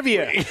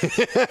trivia.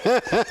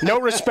 No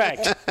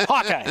respect.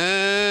 Hawkeye.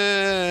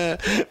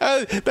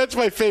 That's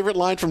my favorite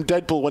line from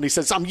Deadpool when he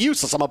says, I'm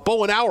useless. I'm a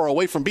bow and arrow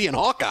away from being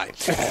Hawkeye.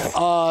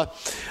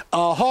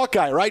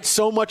 Hawkeye, right?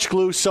 So much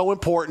glue, so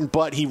important,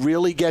 but he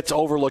really gets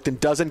overlooked and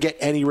doesn't get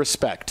any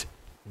respect.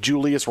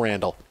 Julius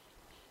Randle.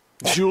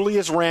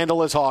 Julius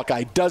Randle as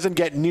Hawkeye doesn't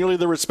get nearly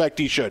the respect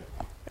he should.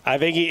 I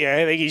think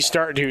he's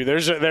starting to.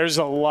 There's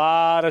a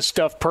lot of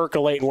stuff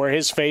percolating where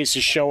his face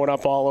is showing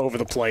up all over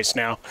the place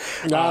now.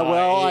 He's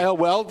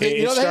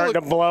starting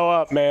to blow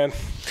up, man.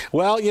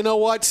 Well, you know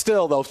what?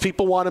 Still, though,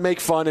 people want to make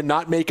fun and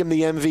not make him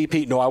the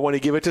MVP. No, I want to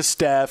give it to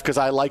Steph because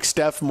I like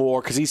Steph more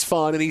because he's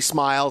fun and he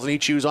smiles and he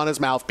chews on his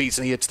mouthpiece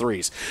and he hits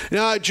threes.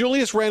 Now,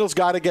 Julius Randle's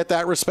got to get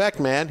that respect,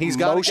 man. He's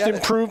got most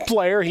improved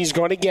player. He's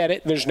going to get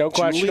it. There's no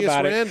question Julius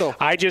about Randle. it.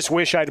 I just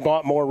wish I'd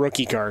bought more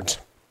rookie cards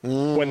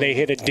when they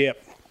hit a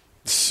dip.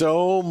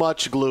 So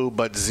much glue,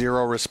 but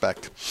zero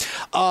respect.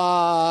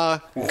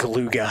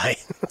 Glue guy.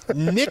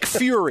 Nick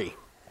Fury.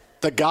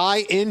 The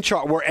guy in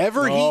charge,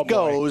 wherever he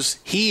goes,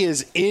 he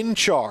is in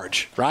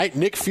charge, right?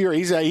 Nick Fury,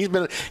 he's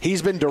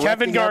been directing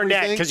Kevin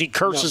Garnett because he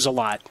curses a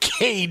lot.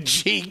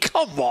 KG,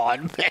 come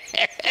on,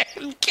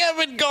 man,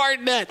 Kevin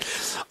Garnett.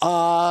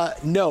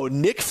 No,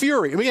 Nick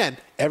Fury. Again,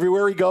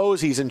 everywhere he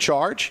goes, he's in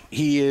charge.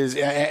 He is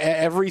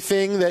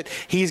everything that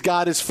he's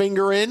got his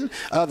finger in.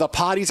 The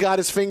pot he's got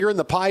his finger in.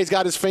 The pie he's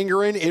got his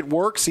finger in. It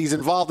works. He's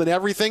involved in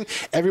everything.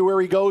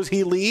 Everywhere he goes,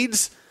 he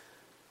leads.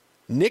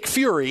 Nick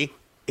Fury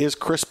is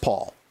Chris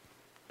Paul.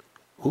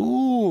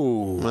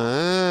 Ooh.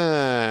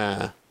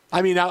 I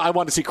mean, I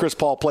want to see Chris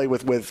Paul play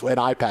with an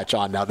eye patch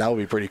on now. That would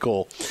be pretty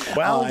cool.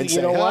 Well,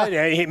 you know what?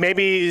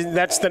 Maybe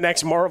that's the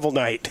next Marvel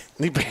night.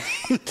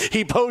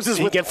 He poses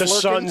with get the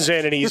Suns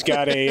in, and he's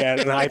got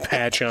an eye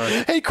patch on.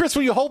 Hey, Chris,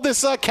 will you hold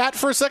this cat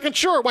for a second?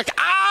 Sure. Like,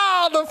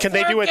 Can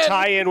they do a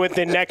tie-in with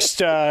the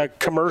next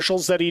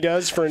commercials that he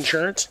does for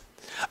insurance?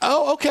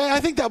 Oh, okay. I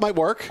think that might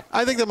work.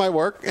 I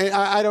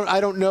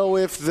don't know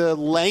if the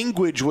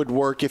language would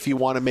work if you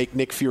want to make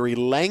Nick Fury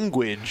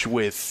language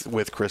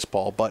with Chris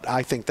Paul, but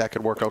I think that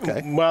could work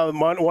okay. Well,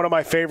 one of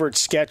my favorite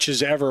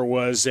sketches ever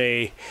was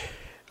a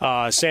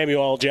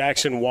Samuel L.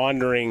 Jackson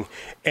wandering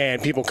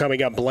and people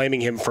coming up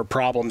blaming him for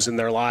problems in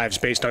their lives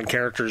based on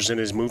characters in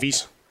his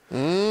movies.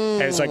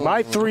 And it's like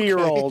my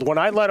 3-year-old, when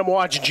I let him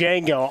watch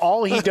Django,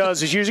 all he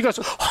does is usually goes,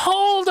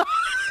 hold on.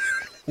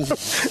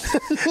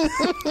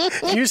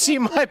 You see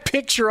my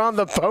picture on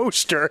the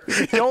poster.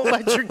 Don't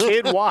let your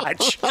kid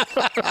watch.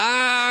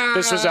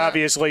 This was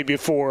obviously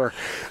before,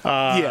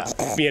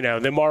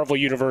 the Marvel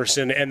Universe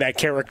and that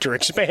character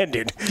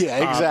expanded.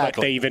 Yeah, exactly.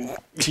 But they even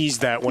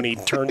teased that when he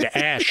turned to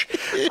Ash.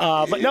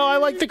 But no, I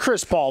like the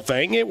Chris Paul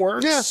thing. It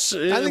works.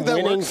 Yeah, I think that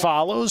winning works.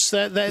 follows.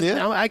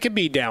 I could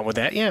be down with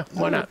that. Yeah,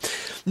 why not?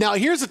 Now,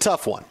 here's a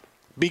tough one.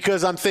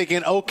 Because I'm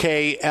thinking,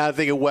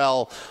 LeBron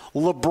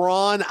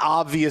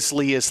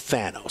obviously is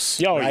Thanos,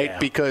 right? Yeah.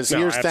 Because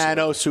here's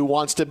absolutely. Thanos who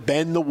wants to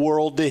bend the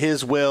world to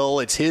his will.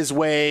 It's his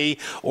way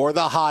or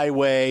the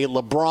highway.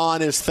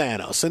 LeBron is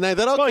Thanos. And I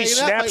thought, he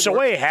snaps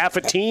away half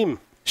a team.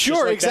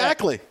 Sure, like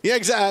exactly. That. Yeah,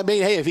 exactly. I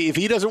mean, hey, if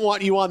he doesn't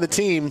want you on the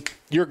team,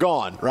 you're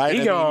gone, right?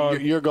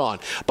 You're gone.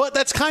 But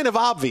that's kind of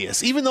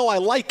obvious, even though I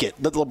like it,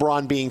 that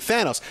LeBron being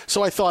Thanos.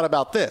 So I thought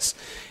about this.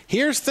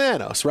 Here's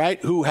Thanos,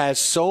 right, who has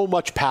so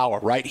much power,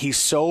 right? He's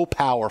so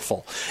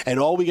powerful. And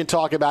all we can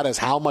talk about is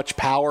how much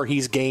power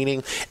he's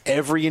gaining.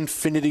 Every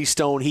Infinity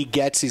Stone he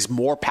gets, he's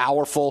more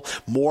powerful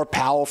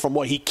from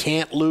what he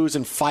can't lose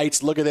in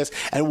fights. Look at this.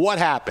 And what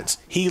happens?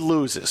 He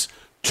loses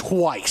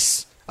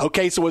twice.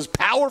 Okay, so as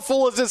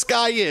powerful as this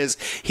guy is,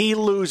 he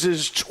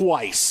loses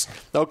twice.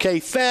 Okay,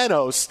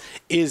 Thanos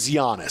is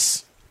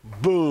Giannis.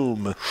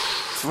 Boom.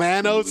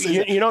 Thanos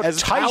is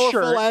as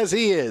powerful as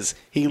he is.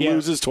 He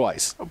loses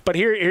twice. But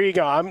here you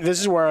go. This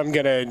is where I'm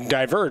going to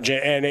diverge.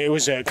 And it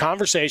was a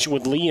conversation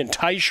with Lee and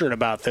Tyshirt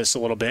about this a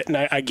little bit. And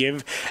I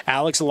give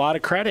Alex a lot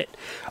of credit.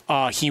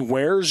 He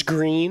wears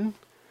green.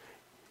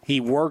 He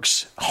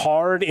works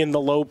hard in the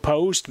low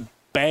post,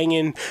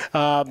 banging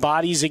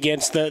bodies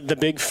against the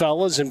big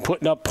fellas and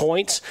putting up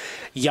points.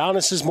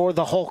 Giannis is more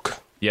the Hulk.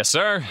 Yes,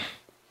 sir.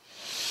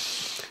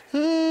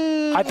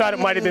 I thought it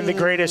might have been the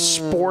greatest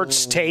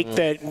sports take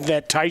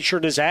that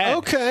Teichert has had.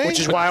 Okay. Which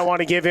is why I want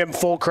to give him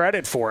full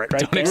credit for it.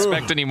 Right? Don't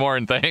expect any more,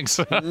 and thanks.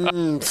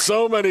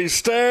 So many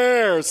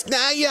stairs. Nah,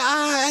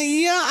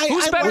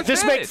 Who's better? Would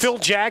this make Phil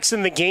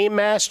Jackson the game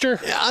master?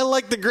 I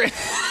like the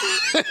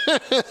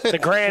the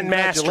Grand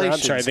Master. I'm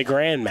sorry, the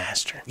Grand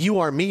Master. You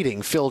are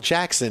meeting Phil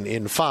Jackson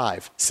in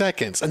 5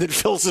 seconds, and then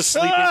Phil's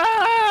asleep.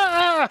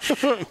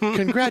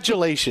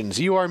 Congratulations,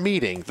 you are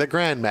meeting the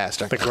Grand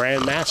Master. The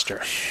Grand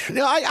Master.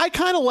 No, I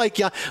kind of like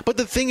but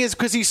the thing is,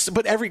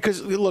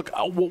 because look,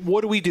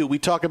 what do? We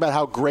talk about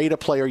how great a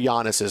player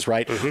Giannis is,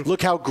 right? Mm-hmm.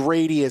 Look how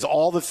great he is.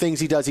 All the things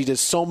he does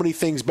so many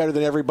things better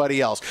than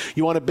everybody else.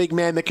 You want a big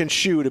man that can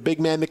shoot, a big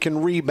man that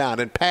can rebound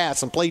and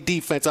pass and play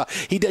defense.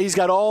 He's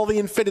got all the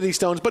Infinity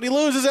Stones, but he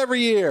loses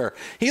every year.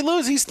 He's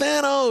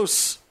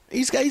Thanos.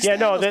 He's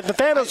Thanos. The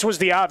Thanos was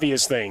the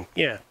obvious thing.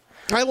 Yeah.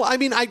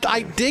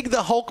 I dig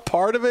the Hulk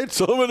part of it.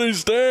 So many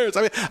stairs.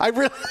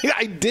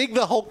 I dig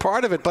the Hulk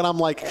part of it, but I'm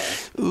like,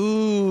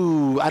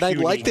 ooh. And I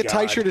like that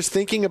Teichert is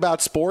thinking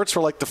about sports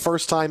for like the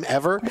first time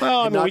ever.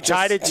 Well, we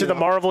tied it to the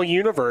Marvel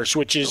Universe,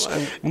 which is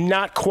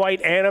not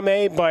quite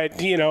anime, but,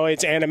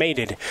 it's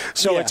animated.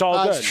 So it's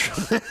all good.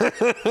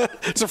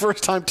 It's the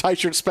first time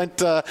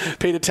Teichert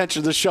paid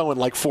attention to the show in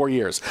like 4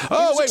 years.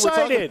 Oh, wait,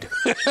 excited.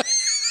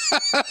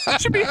 You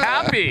should be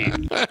happy.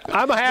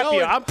 I'm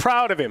happy. I'm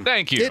proud of him.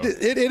 Thank you.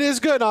 It is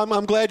good.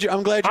 I'm glad you're.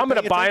 I'm going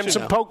to buy him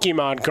some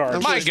Pokemon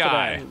cards. My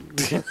guy.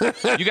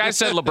 You guys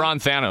said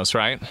LeBron Thanos,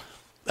 right?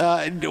 No,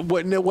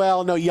 Giannis.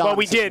 Well,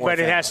 we did, but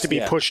it has to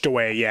be pushed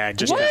away. Yeah,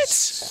 just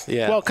what?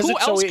 Yeah. Well, who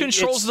else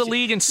controls the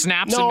league and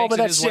snaps and makes it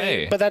his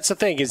way? But that's the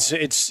thing.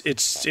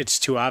 It's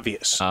too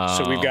obvious.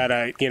 So we've got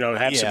to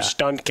have some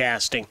stunt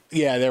casting.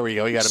 Yeah, there we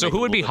go. So who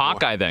would be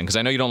Hawkeye then? Because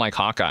I know you don't like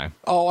Hawkeye.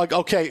 Oh,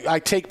 okay. I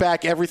take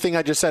back everything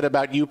I just said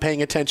about you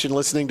paying attention,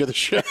 listening to the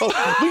show.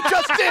 We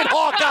just did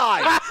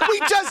Hawkeye. We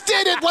just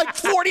did it like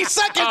 40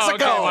 seconds ago.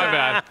 Okay, my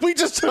bad. We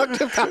just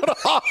talked about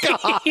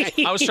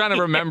Hawkeye. I was trying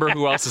to remember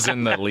who else is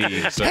in the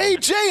league. So. Hey,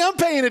 Jay, I'm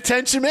paying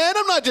attention, man.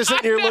 I'm not just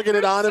sitting here looking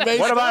at anime.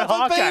 What about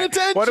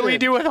Hawkeye? What do we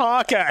do with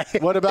Hawkeye?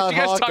 What about Hawkeye?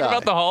 Did you guys talk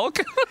about the Hulk?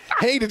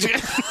 Hey, did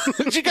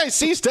you guys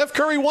see Steph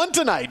Curry won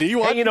tonight? Do you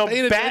want?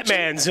 Hey,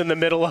 Batman's in the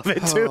middle of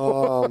it too.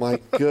 Oh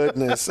my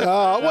goodness!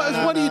 Oh,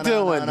 what are you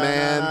doing,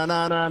 man?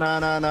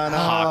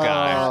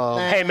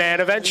 Hawkeye. Hey, man.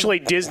 Eventually,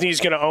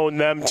 Disney's going to own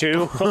them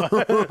too,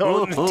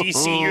 own the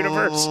DC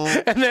universe,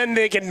 and then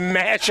they can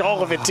mash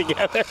all of it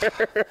together.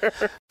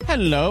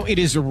 Hello, it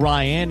is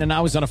Ryan, and I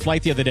was on a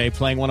flight the other day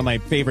playing one of my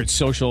favorite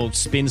social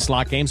spin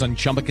slot games on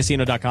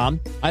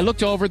ChumbaCasino.com. I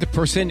looked over at the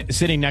person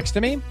sitting next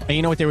to me, and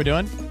you know what they were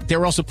doing? They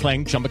were also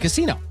playing Chumba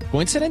Casino.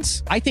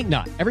 Coincidence? I think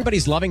not.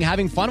 Everybody's loving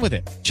having fun with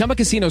it. Chumba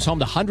Casino is home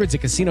to hundreds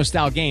of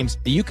casino-style games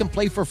that you can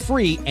play for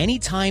free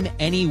anytime,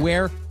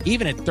 anywhere,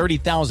 even at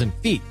 30,000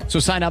 feet. So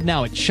sign up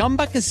now at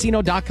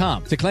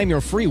ChumbaCasino.com to claim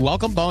your free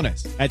welcome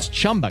bonus. That's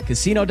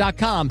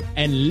ChumbaCasino.com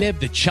and live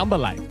the Chumba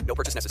life. No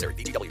purchase necessary.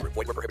 VGW. Void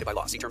where prohibited by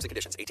law. See terms and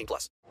conditions.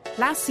 18+.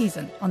 Last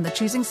season on the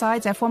Choosing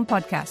Sides F1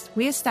 podcast,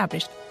 we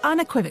established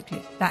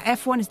unequivocally that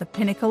F1 is the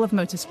pinnacle of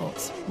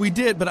motorsports. We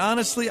did, but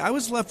honestly, I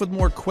was left with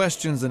more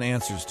questions than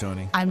answers,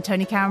 Tony. I'm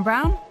Tony Karen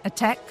Brown, a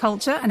tech,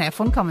 culture, and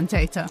F1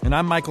 commentator. And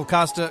I'm Michael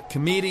Costa,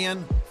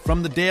 comedian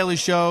from The Daily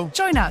Show.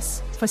 Join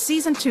us for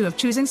Season 2 of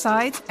Choosing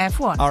Sides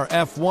F1. Our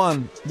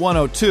F1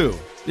 102,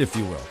 if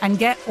you will. And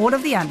get all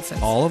of the answers.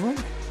 All of them?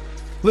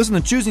 Listen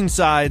to Choosing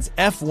Sides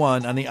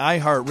F1 on the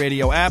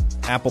iHeartRadio app,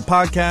 Apple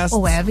Podcasts,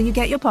 or wherever you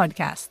get your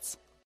podcasts.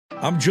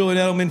 I'm Julian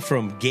Edelman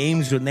from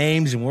Games with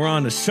Names, and we're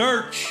on a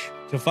search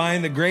to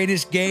find the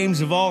greatest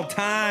games of all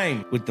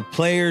time with the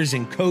players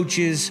and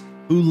coaches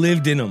who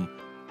lived in them.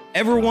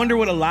 Ever wonder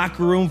what a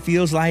locker room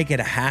feels like at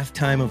a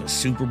halftime of a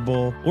Super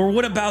Bowl? Or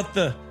what about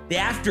the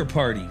after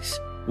parties?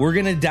 We're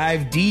going to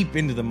dive deep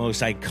into the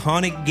most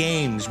iconic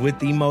games with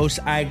the most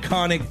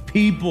iconic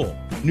people.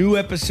 New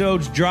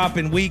episodes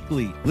dropping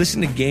weekly.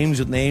 Listen to Games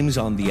with Names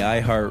on the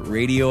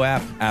iHeartRadio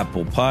app,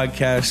 Apple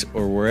Podcasts,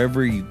 or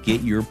wherever you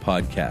get your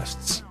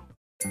podcasts.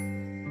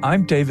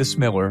 I'm Davis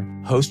Miller,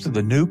 host of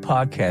the new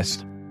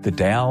podcast, The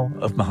Tao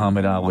of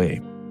Muhammad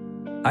Ali.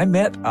 I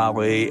met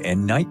Ali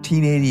in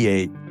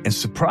 1988, and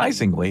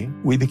surprisingly,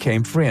 we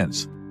became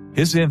friends.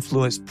 His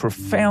influence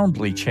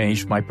profoundly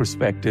changed my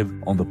perspective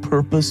on the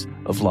purpose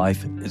of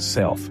life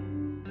itself.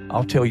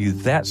 I'll tell you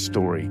that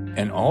story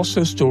and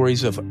also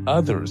stories of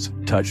others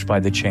touched by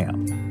the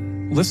champ.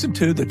 Listen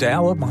to The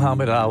Tao of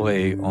Muhammad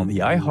Ali on the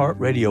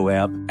iHeartRadio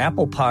app,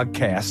 Apple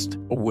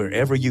Podcast, or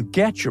wherever you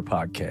get your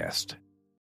podcast.